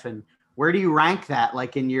Geffen. Where do you rank that?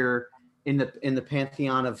 Like in the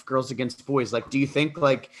pantheon of Girls Against Boys? Like, do you think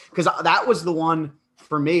because that was the one.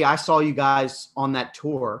 For me, I saw you guys on that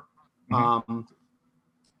tour. And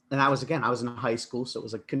that was, again, I was in high school, so it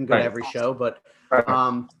was like, couldn't go to every show, but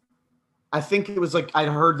I think it was like, I'd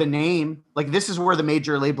heard the name, like this is where the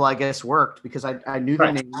major label, I guess, worked, because I knew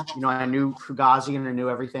the name, I knew Fugazi and I knew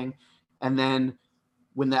everything. And then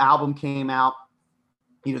when the album came out,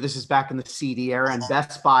 this is back in the CD era, and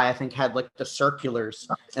Best Buy, I think, had like the circulars,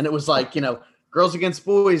 and it was like, Girls Against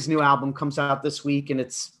Boys new album comes out this week and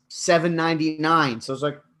it's $7.99. So I was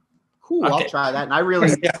like, cool, I'll try that. And I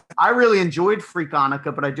really enjoyed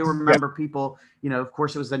Freakonica, but I do remember people, of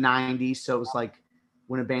course it was the 90s. So it was like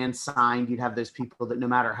when a band signed, you'd have those people that no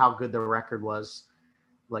matter how good the record was,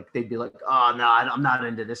 like they'd be like, oh no, I'm not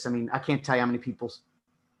into this. I mean, I can't tell you how many people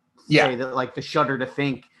say that, like the Shudder to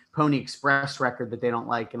Think Pony Express record that they don't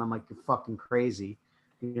like. And I'm like, you're fucking crazy.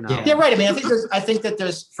 Yeah, right. I mean, I think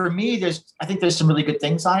there's some really good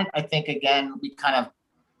things on it. I think, again, we kind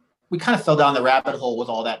of fell down the rabbit hole with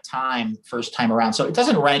all that time first time around. So it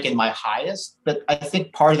doesn't rank in my highest, but I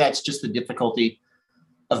think part of that's just the difficulty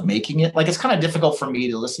of making it. Like, it's kind of difficult for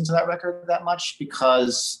me to listen to that record that much,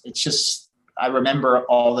 because it's just, I remember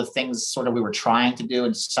all the things sort of we were trying to do,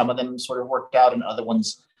 and some of them sort of worked out and other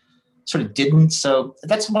ones sort of didn't. So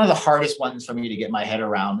that's one of the hardest ones for me to get my head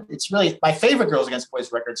around. It's really, my favorite Girls Against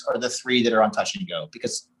Boys records are the 3 that are on Touch and Go,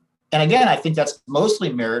 because, and again, I think that's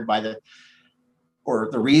mostly mirrored by the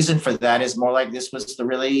reason for that is more like, this was the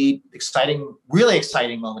really exciting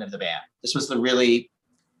moment of the band. This was the really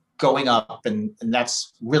going up, and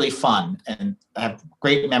that's really fun. And I have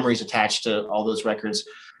great memories attached to all those records.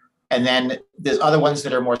 And then there's other ones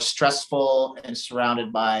that are more stressful and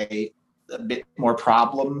surrounded by a bit more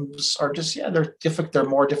problems, or just, they're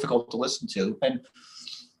more difficult to listen to. And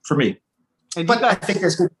for me, I think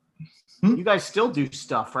there's good. You guys still do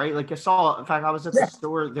stuff, right? Like I saw, in fact, I was at the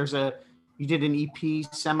store. You did an EP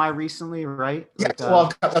semi recently, right? In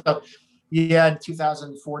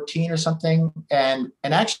 2014 or something. And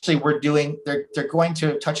actually they're going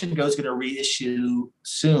to, Touch and Go is going to reissue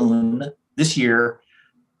soon this year,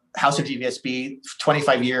 House of GVSB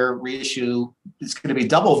 25-year reissue. It's going to be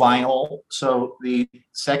double vinyl. So the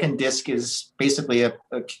second disc is basically a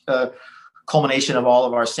culmination of all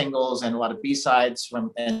of our singles and a lot of B-sides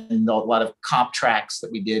and a lot of comp tracks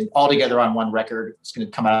that we did all together on one record. It's going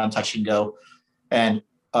to come out on Touch and Go. And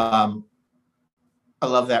I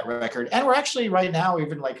love that record. And we're actually right now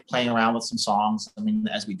even like playing around with some songs, I mean,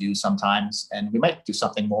 as we do sometimes, and we might do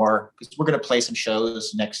something more, because we're going to play some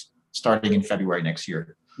shows starting in February next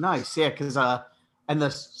year. Nice. Yeah. Cause, and the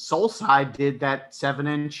Soul Side did that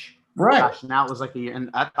 7-inch. Right. Gosh, now it was like and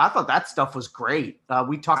I thought that stuff was great.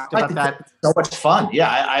 We talked about that. So much fun. Yeah.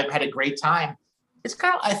 I had a great time. It's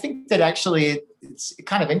kind of, I think that actually it's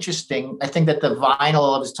kind of interesting. I think that the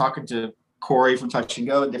vinyl, I was talking to Corey from Touch and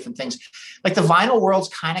Go and different things, like the vinyl world's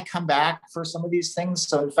kind of come back for some of these things.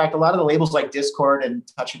 So in fact, a lot of the labels like Discord and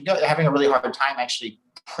Touch and Go are having a really hard time actually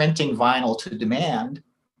printing vinyl to demand,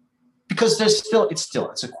 because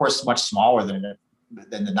it's of course much smaller than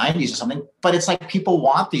the 90s or something, but it's like people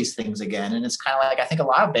want these things again. And it's kind of like, I think a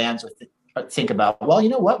lot of bands with think about, well, you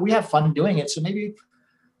know what, we have fun doing it. So maybe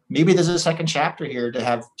there's a second chapter here to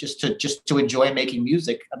have just to enjoy making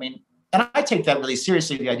music. I mean, and I take that really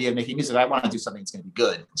seriously, the idea of making music. I want to do something that's going to be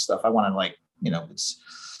good and stuff. I want to, like,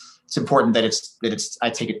 it's important that it's I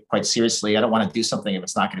take it quite seriously. I don't want to do something if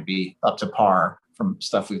it's not going to be up to par from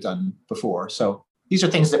stuff we've done before. So these are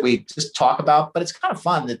things that we just talk about, but it's kind of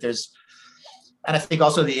fun that there's, and I think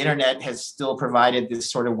also the internet has still provided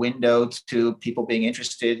this sort of window to people being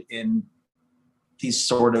interested in these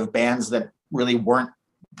sort of bands that really weren't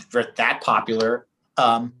that popular,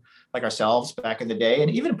 like ourselves back in the day, and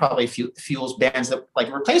even probably Fuel's bands that, like,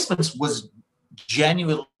 Replacements was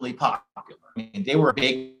genuinely popular. I mean, they were a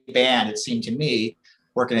big band, it seemed to me,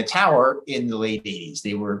 working at Tower in the late 80s.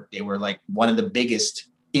 They were like one of the biggest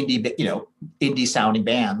indie sounding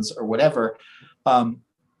bands or whatever.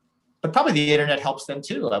 But probably the internet helps them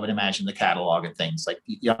too. I would imagine the catalog and things, like,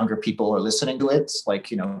 younger people are listening to it, like,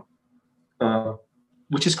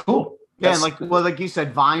 which is cool. Yeah, and like you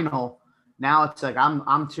said, vinyl. Now it's like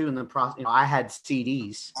I'm too in the process. I had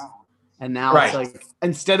CDs, and now It's like,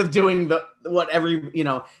 instead of doing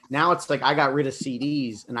now it's like I got rid of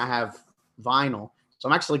CDs and I have vinyl. So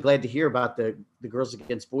I'm actually glad to hear about the Girls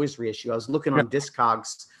Against Boys reissue. I was looking on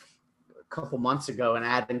Discogs a couple months ago and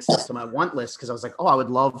adding stuff to my want list because I was like, oh, I would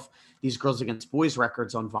love these Girls Against Boys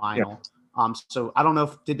records on vinyl. Yeah. So I don't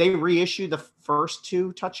know did they reissue the first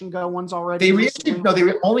two Touch and Go ones already? They reissued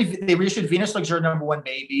they reissued Venus Luxury #1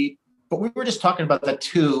 maybe, but we were just talking about that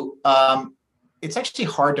too. It's actually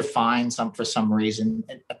hard to find some for some reason.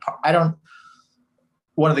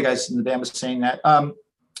 One of the guys in the band was saying that.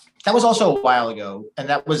 That was also a while ago, and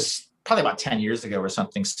that was probably about 10 years ago or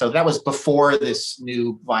something. So that was before this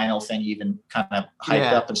new vinyl thing even kind of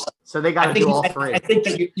hyped up and stuff. So they got to do all three. I think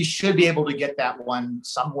that you should be able to get that one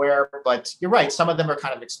somewhere, but you're right. Some of them are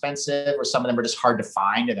kind of expensive, or some of them are just hard to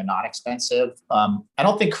find and they're not expensive. I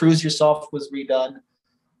don't think Cruise Yourself was redone,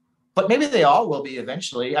 but maybe they all will be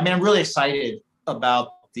eventually. I mean, I'm really excited about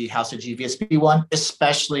the House of GVSB one,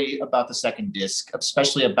 especially about the second disc,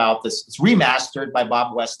 especially about this. It's remastered by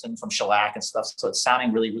Bob Weston from Shellac and stuff. So it's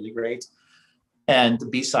sounding really, really great. And the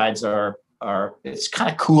B-sides are it's kind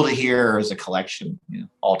of cool to hear as a collection,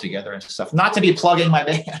 all together and stuff. Not to be plugging my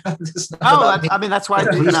band. That's why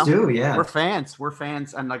yeah. We're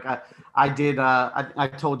fans. And like I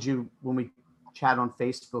told you when we chat on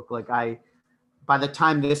Facebook, like by the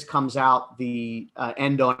time this comes out, the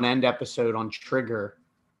End on End episode on Trigger,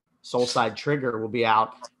 Soulside Trigger, will be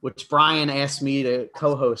out, which Brian asked me to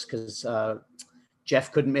co-host because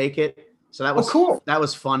Jeff couldn't make it. So that was cool. That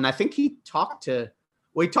was fun. I think he talked to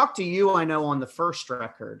you, I know, on the first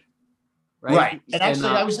record, right? Right. And actually,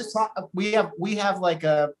 I was just talking. We have like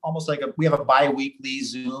a bi-weekly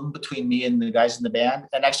Zoom between me and the guys in the band,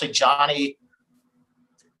 and actually Johnny,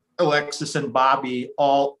 Alexis, and Bobby,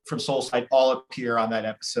 all from Soulside, all appear on that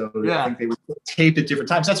episode. Yeah. I think they were taped at different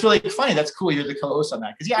times. That's really funny. That's cool. You're the co-host on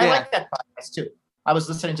that. Because I like that podcast too. I was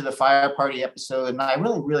listening to the Fire Party episode and I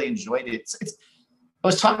really, really enjoyed it. I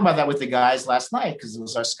was talking about that with the guys last night because it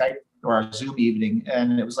was our Skype or our Zoom evening.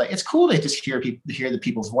 And it was like, it's cool to just hear the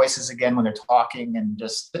people's voices again when they're talking, and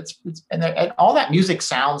just, and all that music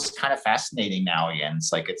sounds kind of fascinating now again.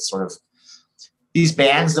 It's like, it's sort of these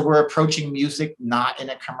bands that were approaching music not in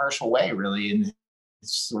a commercial way, really, and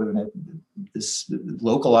it's sort of this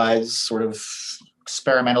localized sort of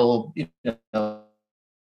experimental,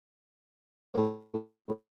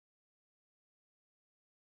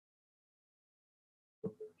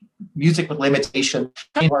 music with limitation,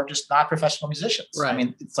 are just not professional musicians. Right. I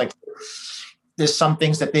mean, it's like there's some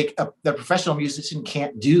things that the professional musician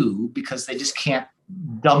can't do because they just can't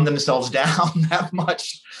dumb themselves down that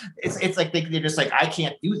much. It's like they're just like, I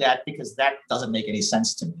can't do that because that doesn't make any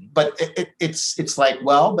sense to me. But it's like,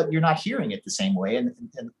 well, but you're not hearing it the same way, and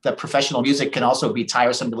the professional music can also be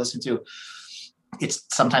tiresome to listen to.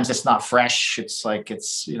 Sometimes it's not fresh. It's like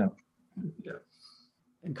yeah.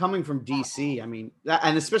 And coming from DC, I mean,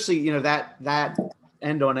 and especially that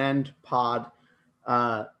End on End pod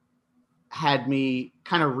had me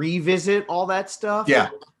kind of revisit all that stuff. Yeah.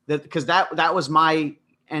 Because that was my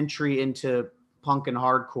entry into punk and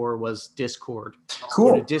hardcore, was Discord.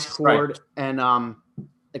 Cool. Discord, right. And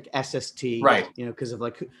like SST, right? Because of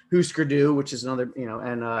like Husker Du, which is another,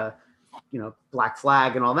 and Black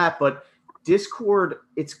Flag and all that. But Discord,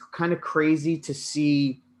 it's kind of crazy to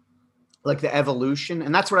see like the evolution,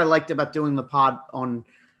 and that's what I liked about doing the pod on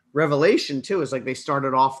Revelation too. Is like they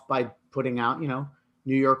started off by putting out New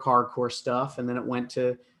York hardcore stuff, and then it went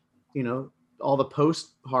to all the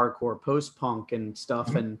post-hardcore, post-punk and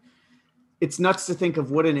stuff. And it's nuts to think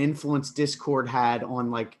of what an influence Discord had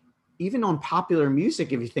on like even on popular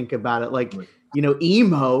music, if you think about it, like, you know,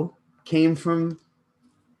 emo came from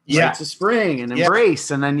Rites of Spring and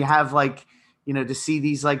Embrace. And then you have like, you know, to see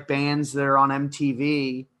these like bands that are on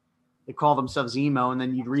MTV, they call themselves emo. And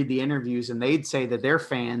then you'd read the interviews and they'd say that they're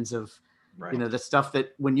fans of, you know, the stuff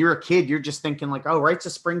that when you're a kid, you're just thinking like, oh, Rites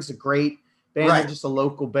of Spring's a great band. They're just a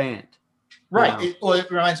local band. Right. You know? It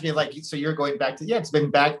reminds me of like, so you're going back to, it's been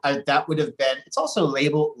back. That would have been, it's also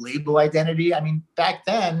label identity. I mean, back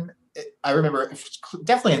then, I remember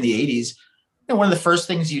definitely in the 80s, you know, one of the first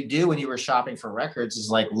things you do when you were shopping for records is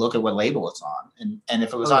like, look at what label it's on. And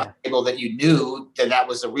if it was on a label that you knew, then that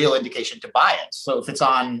was a real indication to buy it. So if it's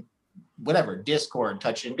on whatever, Discord,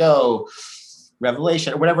 Touch and Go,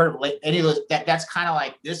 Revelation, or whatever, like any of those, that's kind of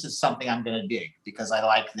like, this is something I'm going to dig because I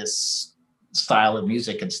like this style of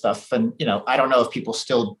music and stuff. And, you know, I don't know if people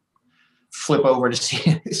still flip over to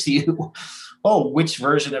see which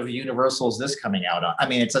version of Universal is this coming out on? I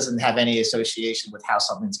mean, it doesn't have any association with how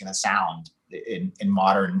something's going to sound in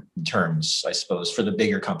modern terms, I suppose, for the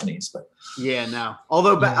bigger companies. But yeah, no.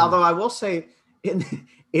 Although I will say in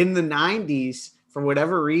the 90s, for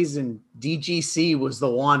whatever reason, DGC was the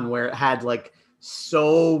one where it had like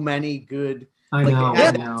so many good. I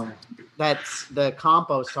know. That's the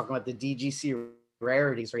comp I was talking about, the DGC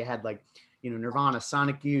rarities, where you had like, you know, Nirvana,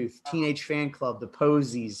 Sonic Youth, Teenage Fan Club, the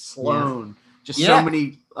Posies, Sloan, so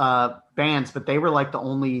many bands, but they were like the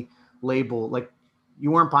only label, like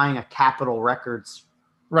you weren't buying a Capitol Records.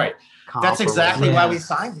 Right. That's exactly why we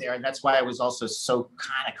signed there. And that's why it was also so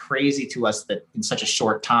kind of crazy to us that in such a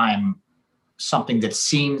short time, something that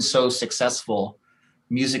seemed so successful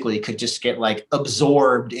musically could just get like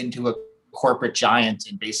absorbed into a corporate giant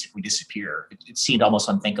and basically disappear. It seemed almost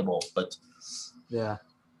unthinkable, but it's, you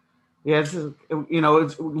know,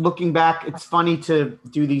 it's looking back, it's funny to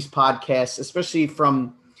do these podcasts, especially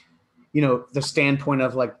from, you know, the standpoint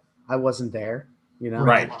of like, I wasn't there, you know,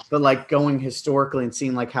 right. But like going historically and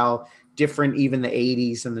seeing like how different even the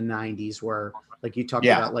 80s and the 90s were, like you talked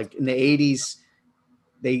about, like in the 80s,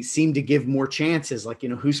 they seemed to give more chances. Like, you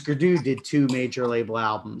know, Husker Du did 2 major label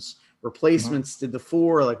albums. Replacements did the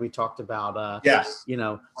 4, like we talked about. You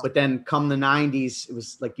know, but then come the 90s, it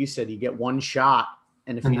was like you said, you get one shot,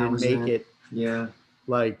 and if you didn't make it,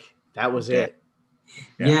 like that was it.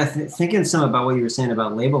 Thinking some about what you were saying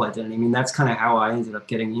about label identity. I mean, that's kind of how I ended up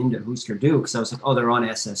getting into Husker Du, because I was like, oh, they're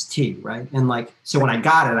on SST, right? And like, so when I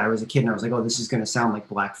got it, I was a kid and I was like, oh, this is going to sound like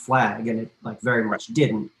Black Flag, and it like very much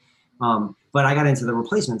didn't. But I got into the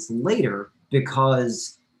Replacements later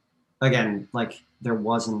because, again, like there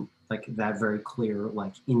wasn't like that very clear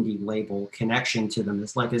like indie label connection to them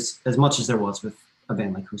as like as much as there was with a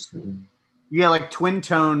band like Husker Du. Yeah, like Twin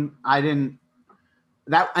Tone, I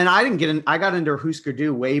got into Husker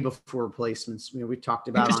Du way before Replacements. You know, we talked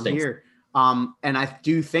about on here. And I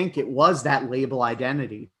do think it was that label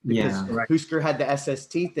identity because Husker had the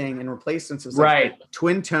SST thing and Replacements was like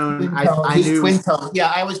Twin Tone. I knew Twin Tone.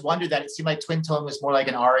 Yeah, I always wondered that. It seemed like Twin Tone was more like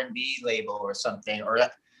an R&B label or something. Or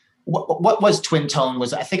what was Twin Tone?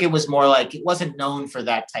 I think it was more like, it wasn't known for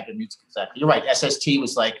that type of music. Exactly. You're right. SST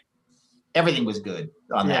was like, everything was good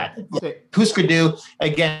on that. Husker Du,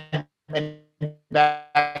 again,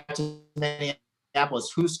 back to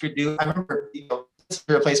Minneapolis, Husker Du. I remember, you know,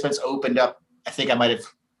 Replacements opened up. I think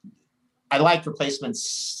I liked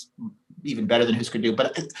Replacements even better than Husker Du,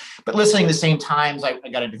 but listening the same times, I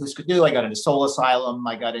got into Husker Du, I got into Soul Asylum,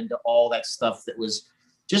 I got into all that stuff that was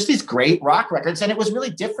just these great rock records, and it was really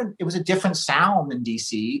different. It was a different sound than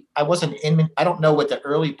DC. I don't know what the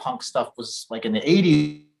early punk stuff was like in the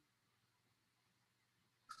 80s.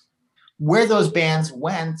 Where those bands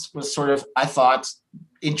went was sort of, I thought,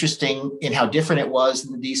 interesting in how different it was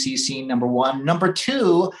in the DC scene, number one. Number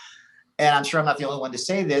two, and I'm sure I'm not the only one to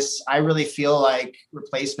say this, I really feel like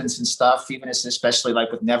Replacements and stuff, even especially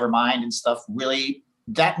like with Nevermind and stuff, really,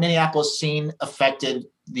 that Minneapolis scene affected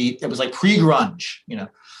it was like pre-grunge, you know.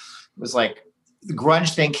 It was like the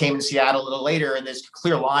grunge thing came in Seattle a little later, and there's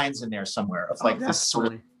clear lines in there somewhere of like this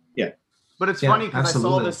sort of, But it's funny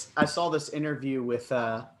because I saw this interview with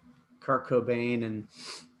Kurt Cobain, and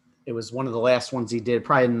it was one of the last ones he did,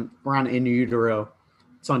 probably around In Utero.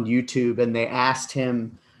 It's on YouTube, and they asked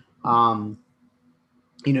him, you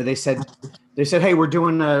know, they said, hey, we're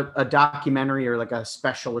doing a documentary or like a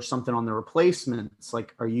special or something on the Replacements.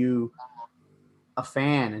 Like, are you a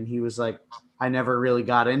fan? And he was like, I never really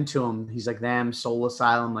got into them. He's like, them, Soul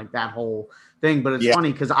Asylum, like that whole thing. But it's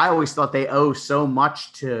funny because I always thought they owe so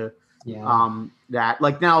much to that.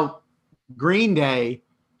 Like now, Green Day,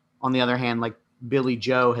 on the other hand, like Billy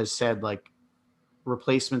Joe has said, like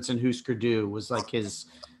Replacements and Husker Du was like his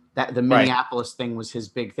that the Minneapolis thing was his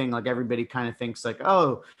big thing. Like everybody kind of thinks like,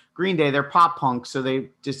 oh, Green Day, they're pop punk, so they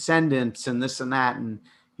Descendants and this and that. And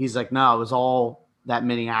he's like, no, it was all that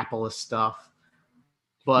Minneapolis stuff.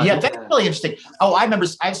 But yeah, that's really interesting. Oh, I remember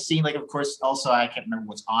I've seen, like, of course, also I can't remember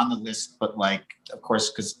what's on the list, but like, of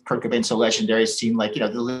course, because Kurt Cobain's so legendary, I've seen like, the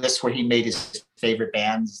list where he made his favorite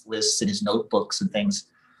bands lists in his notebooks and things.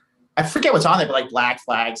 I forget what's on there, but like Black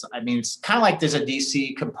Flags. I mean, it's kind of like there's a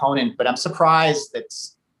DC component, but I'm surprised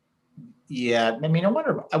that's, yeah. I mean, I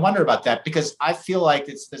wonder about that, because I feel like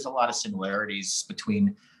there's a lot of similarities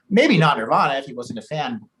between, maybe not Nirvana if he wasn't a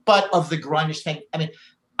fan, but of the grunge thing. I mean,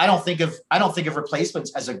 I don't think of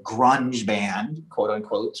Replacements as a grunge band, quote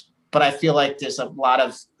unquote, but I feel like there's a lot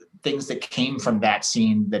of things that came from that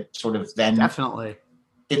scene that sort of then definitely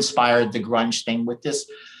inspired the grunge thing with this.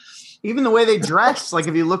 Even the way they dress, like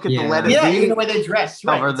if you look at the Let It Be, even the way they dress,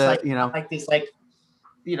 cover right? Like this, like,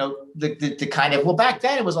 the kind of, well, back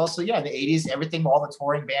then it was also, in the 80s, everything, all the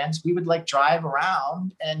touring bands, we would like drive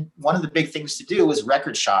around, and one of the big things to do was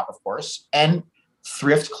record shop, of course, and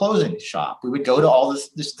thrift clothing shop. We would go to all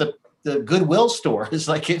the Goodwill stores,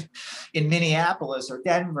 like in Minneapolis or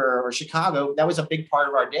Denver or Chicago. That was a big part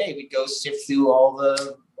of our day. We'd go sift through all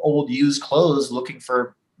the old used clothes looking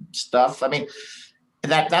for stuff. I mean,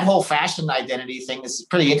 that whole fashion identity thing is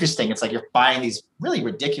pretty interesting. It's like you're buying these really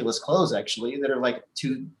ridiculous clothes, actually, that are like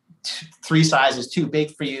three sizes too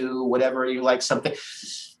big for you, whatever, you like something.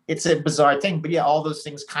 It's a bizarre thing. But yeah, all those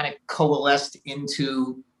things kind of coalesced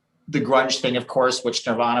into the grunge thing, of course, which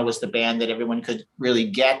Nirvana was the band that everyone could really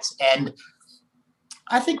get. And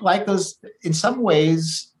I think, like those, in some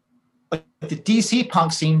ways, like the DC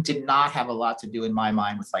punk scene did not have a lot to do, in my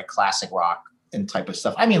mind, with like classic rock and type of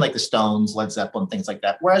stuff. I mean, like the Stones, Led Zeppelin, things like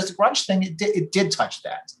that. Whereas the grunge thing, it did touch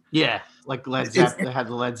that. Yeah, like Led Zeppelin, they had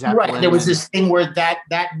the Led Zeppelin. Right. There was this thing where that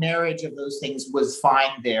marriage of those things was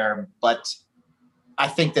fine there, but I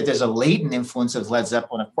think that there's a latent influence of Led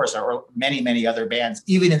Zeppelin, of course, or many, many other bands,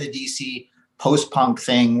 even in the DC post-punk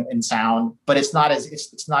thing and sound, but it's not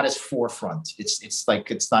as forefront.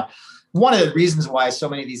 It's not one of the reasons why so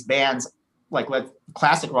many of these bands, like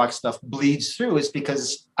classic rock stuff, bleeds through, is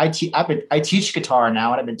because I teach guitar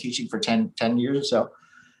now, and I've been teaching for 10 years or so.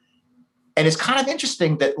 And it's kind of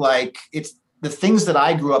interesting that like it's the things that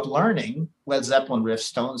I grew up learning, Led Zeppelin riffs,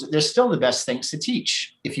 Stones, they're still the best things to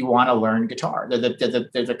teach if you want to learn guitar. They're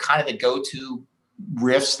the kind of the go-to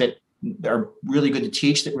riffs that are really good to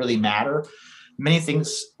teach, that really matter. Many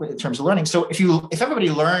things in terms of learning. So if everybody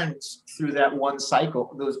learns through that one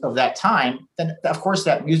cycle of that time, then of course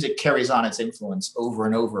that music carries on its influence over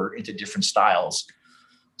and over into different styles.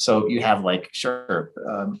 So you have like, sure,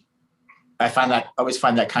 I always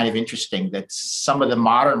find that kind of interesting, that some of the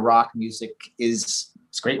modern rock music it's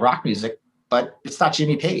great rock music, but it's not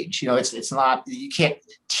Jimmy Page. It's not, you can't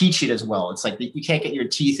teach it as well. It's like you can't get your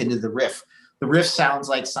teeth into the riff. The riff sounds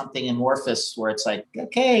like something amorphous, where it's like,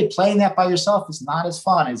 okay, playing that by yourself is not as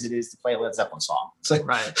fun as it is to play a Led Zeppelin song. It's like,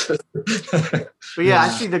 right. But yeah, I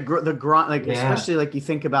see the grunt, like, especially like you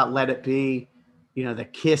think about Let It Be, the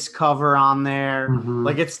Kiss cover on there. Mm-hmm.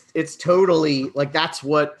 Like it's totally like, that's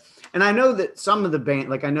what. And I know that some of the band,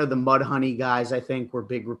 like I know the Mudhoney guys, I think were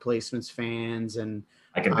big Replacements fans, and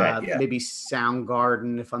I can bet, maybe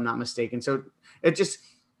Soundgarden, if I'm not mistaken. So it just,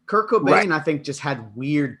 Kurt Cobain, right, I think just had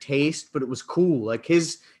weird taste, but it was cool. Like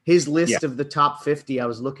his list of the top 50, I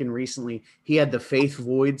was looking recently, he had the Faith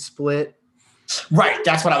Void split. Right,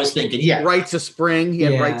 that's what I was thinking. Yeah, Rites of Spring. He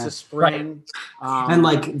had Rites of Spring, right. And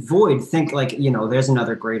like Void. Think like there's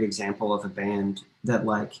another great example of a band that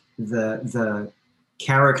like the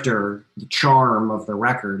character, the charm of the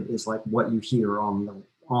record is like what you hear on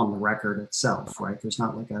the record itself, right? There's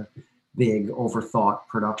not like a big overthought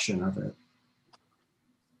production of it.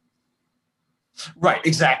 Right,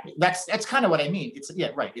 exactly. That's kind of what I mean. It's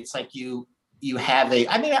right. It's like you have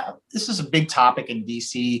this is a big topic in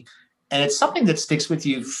DC, and it's something that sticks with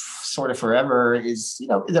you sort of forever. Is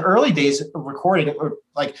the early days of recording, or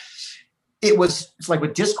like it's like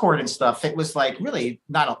with Discord and stuff, it was like really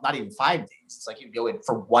not even 5 days. It's like you'd go in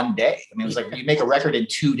for 1 day. I mean, it was like you make a record in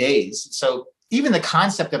 2 days. So even the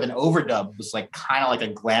concept of an overdub was like kind of like a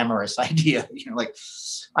glamorous idea. Like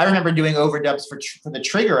I remember doing overdubs for the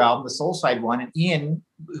Trigger album, the Soulside one, and Ian,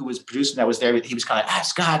 who was producing that, was there. He was kind of,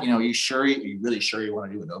 Scott, are you really sure you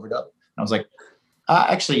want to do an overdub? And I was like,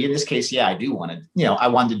 actually, in this case, yeah, I do want to. I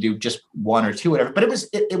wanted to do just 1 or 2, whatever. But it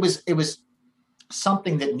was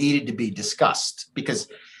something that needed to be discussed, because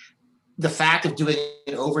the fact of doing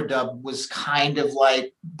an overdub was kind of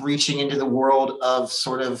like breaching into the world of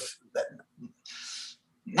sort of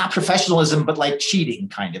not professionalism, but like cheating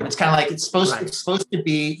kind of. It's kind of like it's supposed to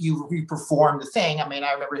be you perform the thing. I mean,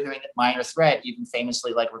 I remember hearing that Minor Threat even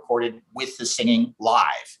famously like recorded with the singing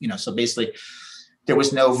live, so basically there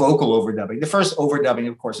was no vocal overdubbing. The first overdubbing,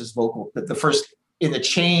 of course, is vocal. The first in the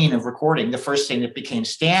chain of recording, the first thing that became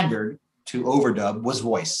standard to overdub was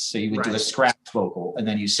voice. So you would do a scratch vocal and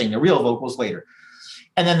then you sing the real vocals later.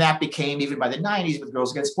 And then that became, even by the 90s with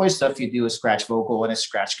Girls Against Boys stuff, you do a scratch vocal and a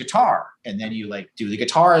scratch guitar. And then you like do the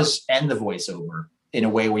guitars and the voiceover in a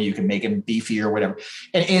way where you can make them beefy or whatever.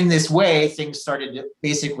 And in this way, things started to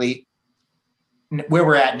basically, where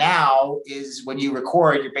we're at now is when you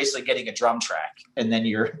record, you're basically getting a drum track. And then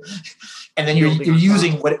you're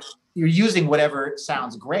using whatever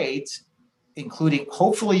sounds great, including,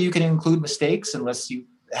 hopefully you can include mistakes unless you're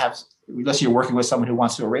working with someone who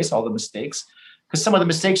wants to erase all the mistakes. Because some of the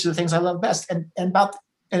mistakes are the things I love best. And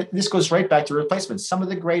this goes right back to Replacements. Some of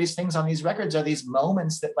the greatest things on these records are these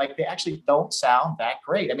moments that like they actually don't sound that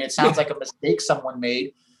great. I mean, it sounds like a mistake someone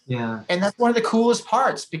made. Yeah. And that's one of the coolest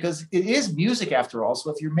parts because it is music after all. So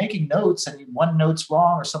if you're making notes and one note's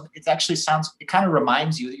wrong or something, it kind of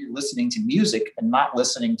reminds you that you're listening to music and not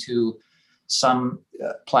listening to some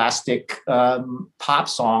plastic pop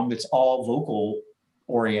song that's all vocal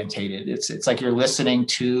orientated. It's like you're listening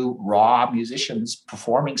to raw musicians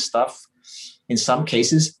performing stuff, in some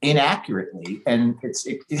cases inaccurately, and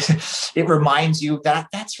it reminds you that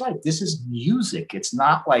that's right. This is music. It's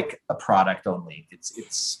not like a product only.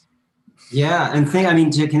 It's yeah, and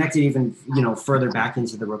to connect it even further back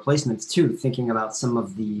into the Replacements too. Thinking about some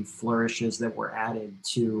of the flourishes that were added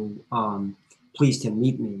to "Please to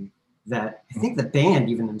Meet Me," that I think the band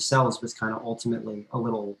even themselves was kind of ultimately a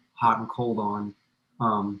little hot and cold on.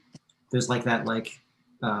 There's like that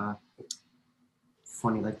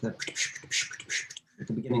funny like the at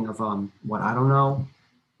the beginning of What I Don't Know,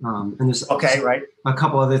 and there's a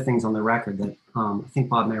couple other things on the record that I think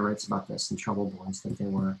Bob May writes about this in Trouble Boys that they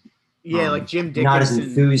were like Jim Dickinson not as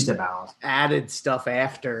enthused about, added stuff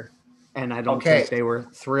after, and I don't think they were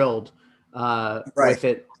thrilled with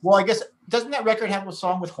it. Well, I guess doesn't that record have a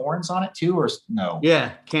song with horns on it too, or no?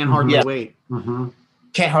 Yeah, Can't Hardly Wait. Mm-hmm.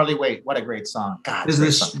 Can't Hardly Wait. What a great song. God,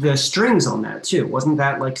 there's the strings on that too. Wasn't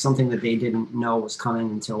that like something that they didn't know was coming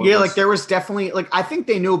until? Like there was definitely I think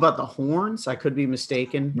they knew about the horns. I could be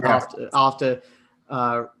mistaken. Yeah. I'll have to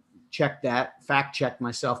fact check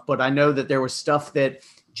myself. But I know that there was stuff that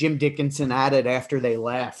Jim Dickinson added after they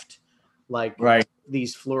left, like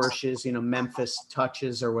these flourishes, Memphis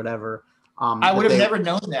touches or whatever. I would have never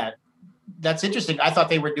known that. That's interesting. I thought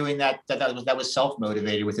they were doing that was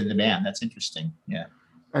self-motivated within the band. That's interesting. Yeah.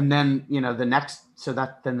 And then,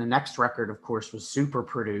 the next record, of course, was super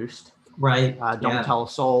produced. Right. Don't Tell a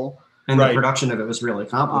Soul. And the production of it was really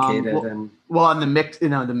complicated. And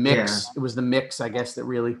the mix, it was the mix, I guess, that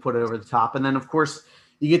really put it over the top. And then, of course,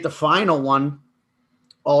 you get the final one,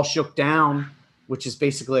 All Shook Down, which is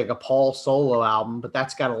basically like a Paul solo album, but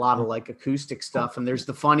that's got a lot of like acoustic stuff. And there's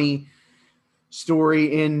the funny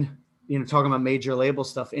story in, talking about major label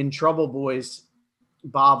stuff. In Trouble Boys,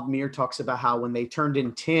 Bob Muir talks about how when they turned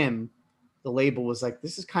in Tim, the label was like,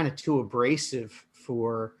 this is kind of too abrasive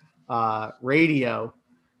for radio.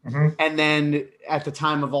 Mm-hmm. And then at the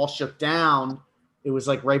time of All Shook Down, it was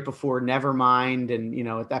like right before Nevermind. And,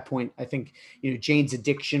 at that point, I think, Jane's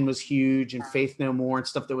Addiction was huge and Faith No More and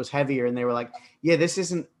stuff that was heavier. And they were like, yeah, this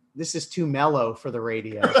is too mellow for the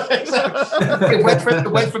radio. it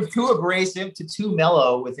went from too abrasive to too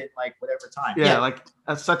mellow within like whatever time. Yeah. Like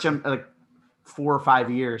that's such a 4 or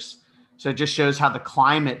 5 years. So it just shows how the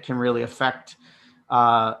climate can really affect,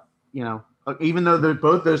 even though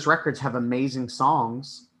both those records have amazing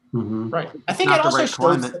songs. Mm-hmm. Right. I think it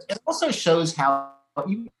also shows how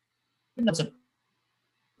even it's a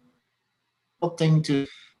thing to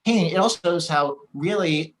paint. It also shows how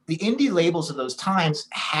really the indie labels of those times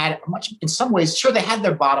had much, in some ways, sure, they had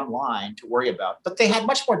their bottom line to worry about, but they had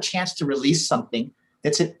much more chance to release something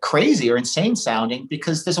that's crazy or insane sounding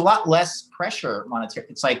because there's a lot less pressure monetary.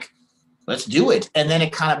 It's like, let's do it. And then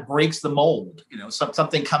it kind of breaks the mold.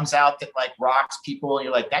 Something comes out that like rocks people and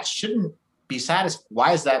you're like, that shouldn't be satisfied.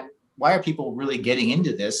 Why is that? Why are people really getting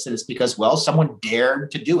into this? And it's because, well, someone dared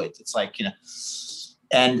to do it. It's like,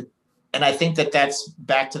 and I think that's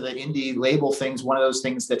back to the indie label things. One of those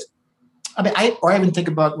things that, I even think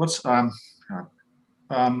about what's other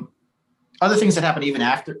things that happen even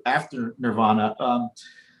after Nirvana.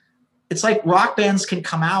 It's like rock bands can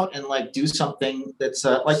come out and like do something that's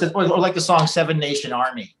like the song Seven Nation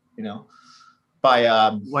Army,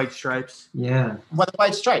 by White Stripes. Yeah. What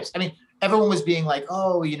White Stripes? Everyone was being like,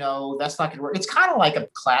 oh, that's not going to work. It's kind of like a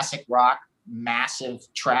classic rock massive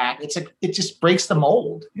track. It just breaks the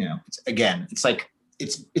mold.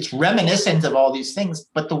 It's reminiscent of all these things,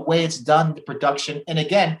 but the way it's done, the production, and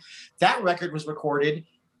again, that record was recorded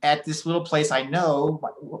at this little place. I know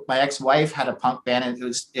my ex-wife had a punk band, and it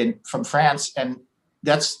was from France, and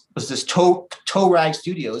was this Toe Rag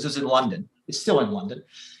Studios. It was in London. It's still in London,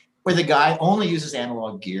 where the guy only uses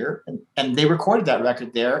analog gear, and they recorded that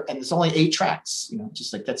record there, and it's only 8 tracks.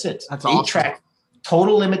 Just like that's it. That's 8 awesome. track,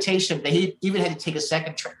 total limitation. They even had to take a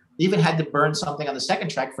second track. They even had to burn something on the second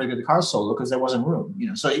track for the guitar solo because there wasn't room.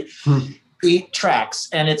 So 8 tracks,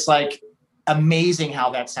 and it's like amazing how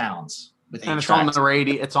that sounds. And it's on the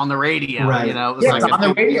radio. It's on the radio, right? It's on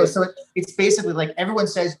the radio. So it's basically like everyone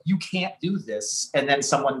says you can't do this, and then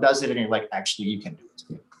someone does it, and you're like, actually, you can do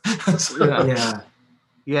it.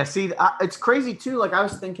 Yeah. See, it's crazy too. Like I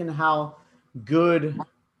was thinking how good,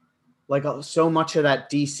 like so much of that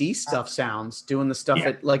DC stuff sounds. Doing the stuff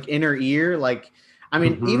at like Inner Ear, like I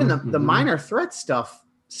mean, even the Minor Threat stuff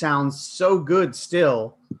sounds so good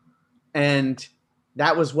still, and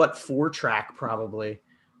that was 4-track probably.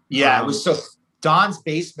 Yeah, it was so. Don's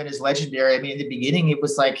Basement is legendary. I mean, in the beginning, it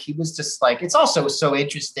was like he was just like. It's also so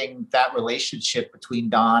interesting that relationship between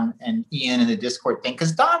Don and Ian and the Discord thing,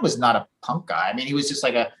 because Don was not a punk guy. I mean, he was just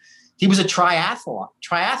like he was a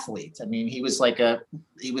triathlete. I mean, he was like a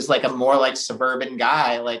more like suburban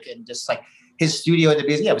guy, like, and just like his studio in the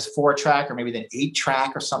beginning, it was 4-track or maybe then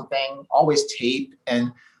 8-track or something. Always tape,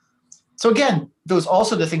 and so again, those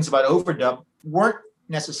also the things about overdub weren't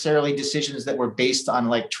necessarily decisions that were based on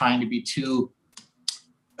like trying to be too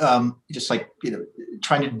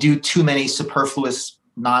trying to do too many superfluous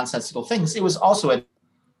nonsensical things. It was also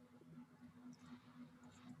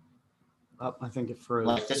I think it froze.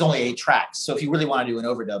 Like there's only 8 tracks, so if you really want to do an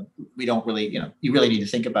overdub, we don't really, you really need to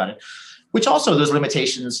think about it, which also those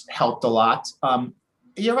limitations helped a lot.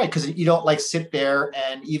 You're right, because you don't like sit there,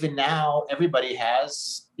 and even now everybody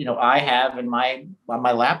has, I have on my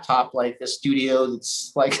laptop like a studio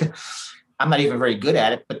that's like, I'm not even very good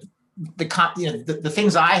at it, but the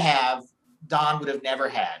things I have, Don would have never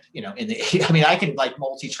had, I can like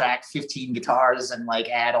multi-track 15 guitars and like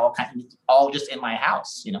add all just in my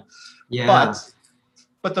house, Yeah.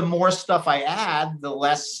 But the more stuff I add, the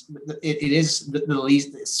less it is, the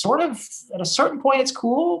least sort of at a certain point it's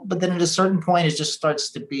cool, but then at a certain point it just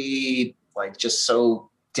starts to be like just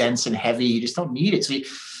so dense and heavy. You just don't need it. So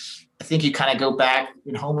I think you kind of go back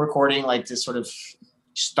in home recording, like to sort of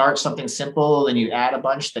start something simple, then you add a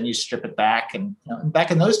bunch, then you strip it back. And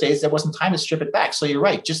back in those days, there wasn't time to strip it back. So you're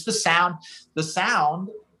right. Just the sound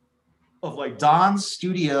of like Don's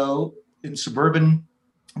studio in suburban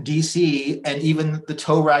DC, and even the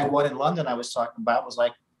Toe Rag one in London I was talking about, was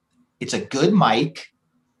like, it's a good mic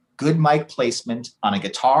placement on a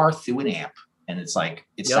guitar through an amp, and it's like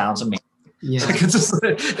it sounds amazing. Yeah,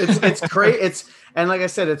 it's crazy. And like I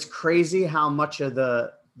said, it's crazy how much of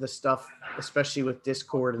the stuff, especially with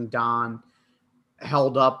Discord and Don,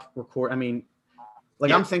 held up record. I mean,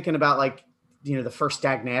 like I'm thinking about like the first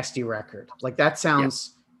Dag Nasty record, like that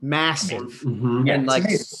sounds massive, and like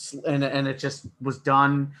and it just was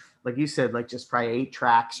done like you said, like just probably 8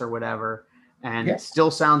 tracks or whatever, and it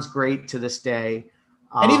still sounds great to this day.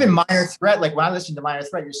 And even Minor Threat, like when I listen to Minor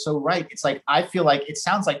Threat, you're so right. It's like I feel like it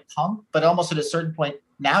sounds like punk, but almost at a certain point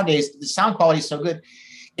nowadays the sound quality is so good,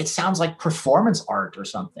 it sounds like performance art or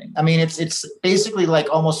something. I mean, it's basically like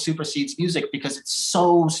almost supersedes music because it's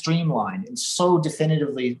so streamlined and so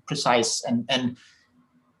definitively precise, and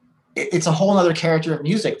it's a whole other character of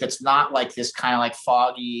music that's not like this kind of like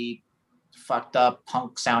foggy, fucked up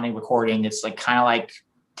punk sounding recording. It's like kind of like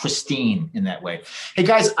pristine in that way. Hey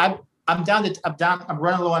guys, I'm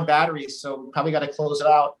running low on batteries, so we probably got to close it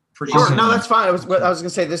out pretty soon. No, that's fine. I was gonna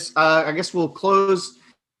say this. I guess we'll close.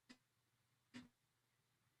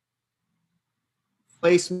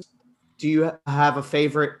 Placement. Do you have a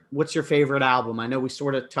favorite? What's your favorite album? I know we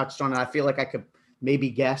sort of touched on it. I feel like I could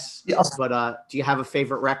maybe guess, but do you have a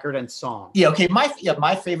favorite record and song? Yeah. Okay.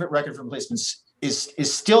 My favorite record from Placements is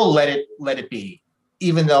still Let It Be,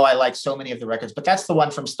 even though I like so many of the records, but that's the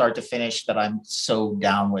one from start to finish that I'm so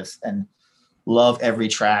down with and love every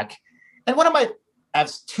track. And I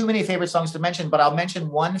have too many favorite songs to mention, but I'll mention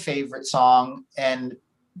one favorite song, and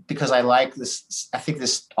because I like this, I think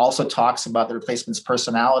this also talks about the Replacements'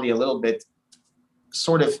 personality a little bit,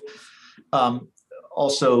 sort of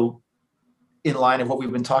also in line of what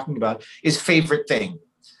we've been talking about, is Favorite Thing.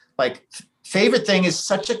 Like Favorite Thing is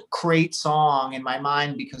such a great song in my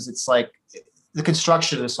mind because it's like the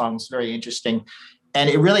construction of the song is very interesting.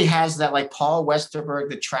 And it really has that like Paul Westerberg,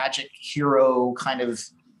 the tragic hero kind of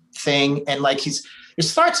thing. And like it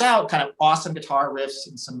starts out kind of awesome guitar riffs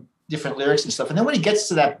and some different lyrics and stuff. And then when he gets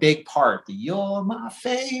to that big part, the "You're my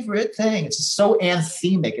favorite thing," it's so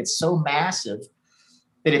anthemic, it's so massive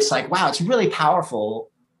that it's like, wow, it's really powerful,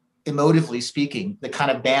 emotively speaking. The kind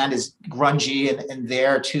of band is grungy and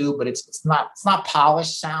there too, but it's not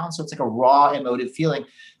polished sound, so it's like a raw emotive feeling.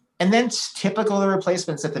 And then it's typical of the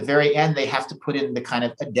Replacements at the very end, they have to put in the kind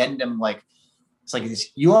of addendum, like it's like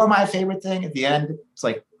this, "You're my favorite thing." At the end, it's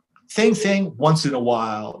like thing once in a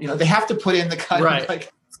while. They have to put in the kind of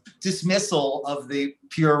like dismissal of the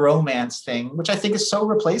pure romance thing, which I think is so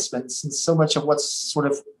Replacements, and so much of what's sort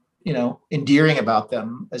of, endearing about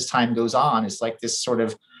them as time goes on is like this sort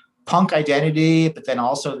of punk identity, but then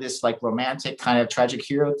also this like romantic kind of tragic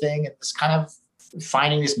hero thing, and this kind of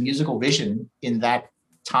finding this musical vision in that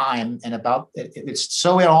time and about it. It's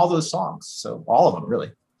so in all those songs, so all of them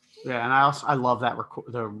really. Yeah, and I love that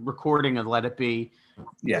the recording of "Let It Be,"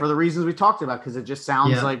 for the reasons we talked about, because it just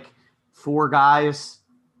sounds like four guys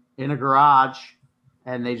in a garage,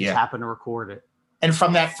 and they just happen to record it. And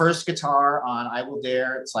from that first guitar on "I Will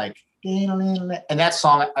Dare," it's like, and that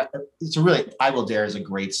song, it's really, "I Will Dare" is a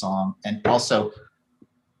great song, and also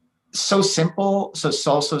so simple,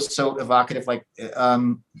 so evocative, like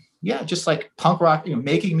just like punk rock,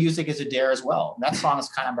 making music is a dare as well. And that song is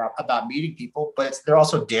kind of about meeting people, but they're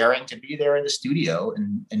also daring to be there in the studio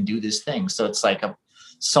and do this thing. So it's like a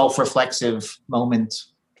self-reflexive moment.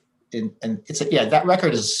 And it's that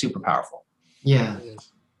record is super powerful. Yeah.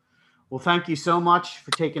 Well, thank you so much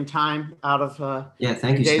for taking time out of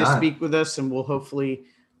thank you, day Scott, to speak with us, and we'll hopefully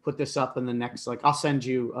put this up in the next, I'll send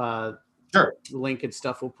you sure, the link and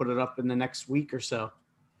stuff. We'll put it up in the next week or so.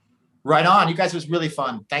 Right on. You guys, it was really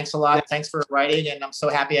fun. Thanks a lot. Yeah. Thanks for writing, and I'm so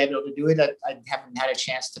happy I was able to do it. I haven't had a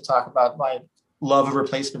chance to talk about my love of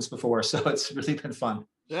Replacements before, so it's really been fun.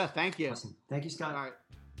 Yeah, thank you. Awesome. Thank you, Scott. All right.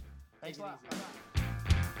 Thanks a lot.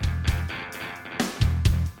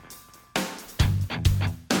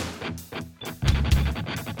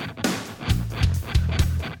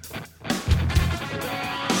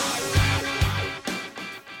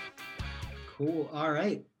 Cool. All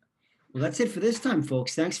right. Well, that's it for this time,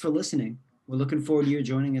 folks. Thanks for listening. We're looking forward to you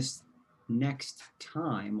joining us next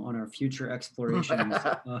time on our future explorations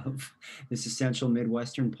of this essential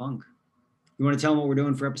Midwestern punk. You want to tell them what we're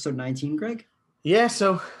doing for episode 19, Greg? Yeah,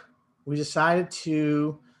 so we decided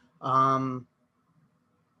to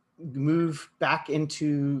move back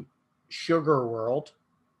into Sugar World,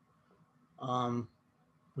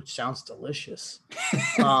 which sounds delicious.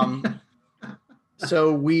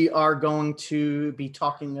 So we are going to be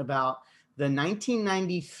talking about the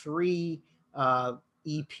 1993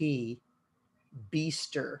 EP,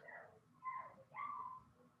 Beaster.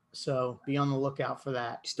 So be on the lookout for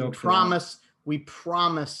that. We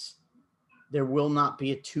promise there will not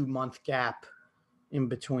be a 2-month gap in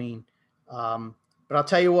between. But I'll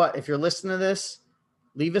tell you what, if you're listening to this,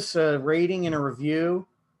 leave us a rating and a review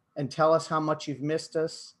and tell us how much you've missed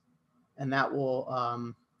us. And that will,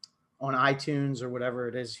 on iTunes or whatever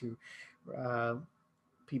it is you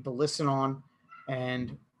people listen on,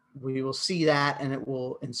 and we will see that, and it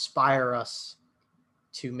will inspire us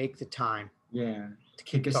to make the time. Yeah, to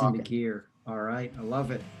kick us into gear. All right, I love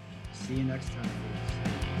it. See you next time, folks.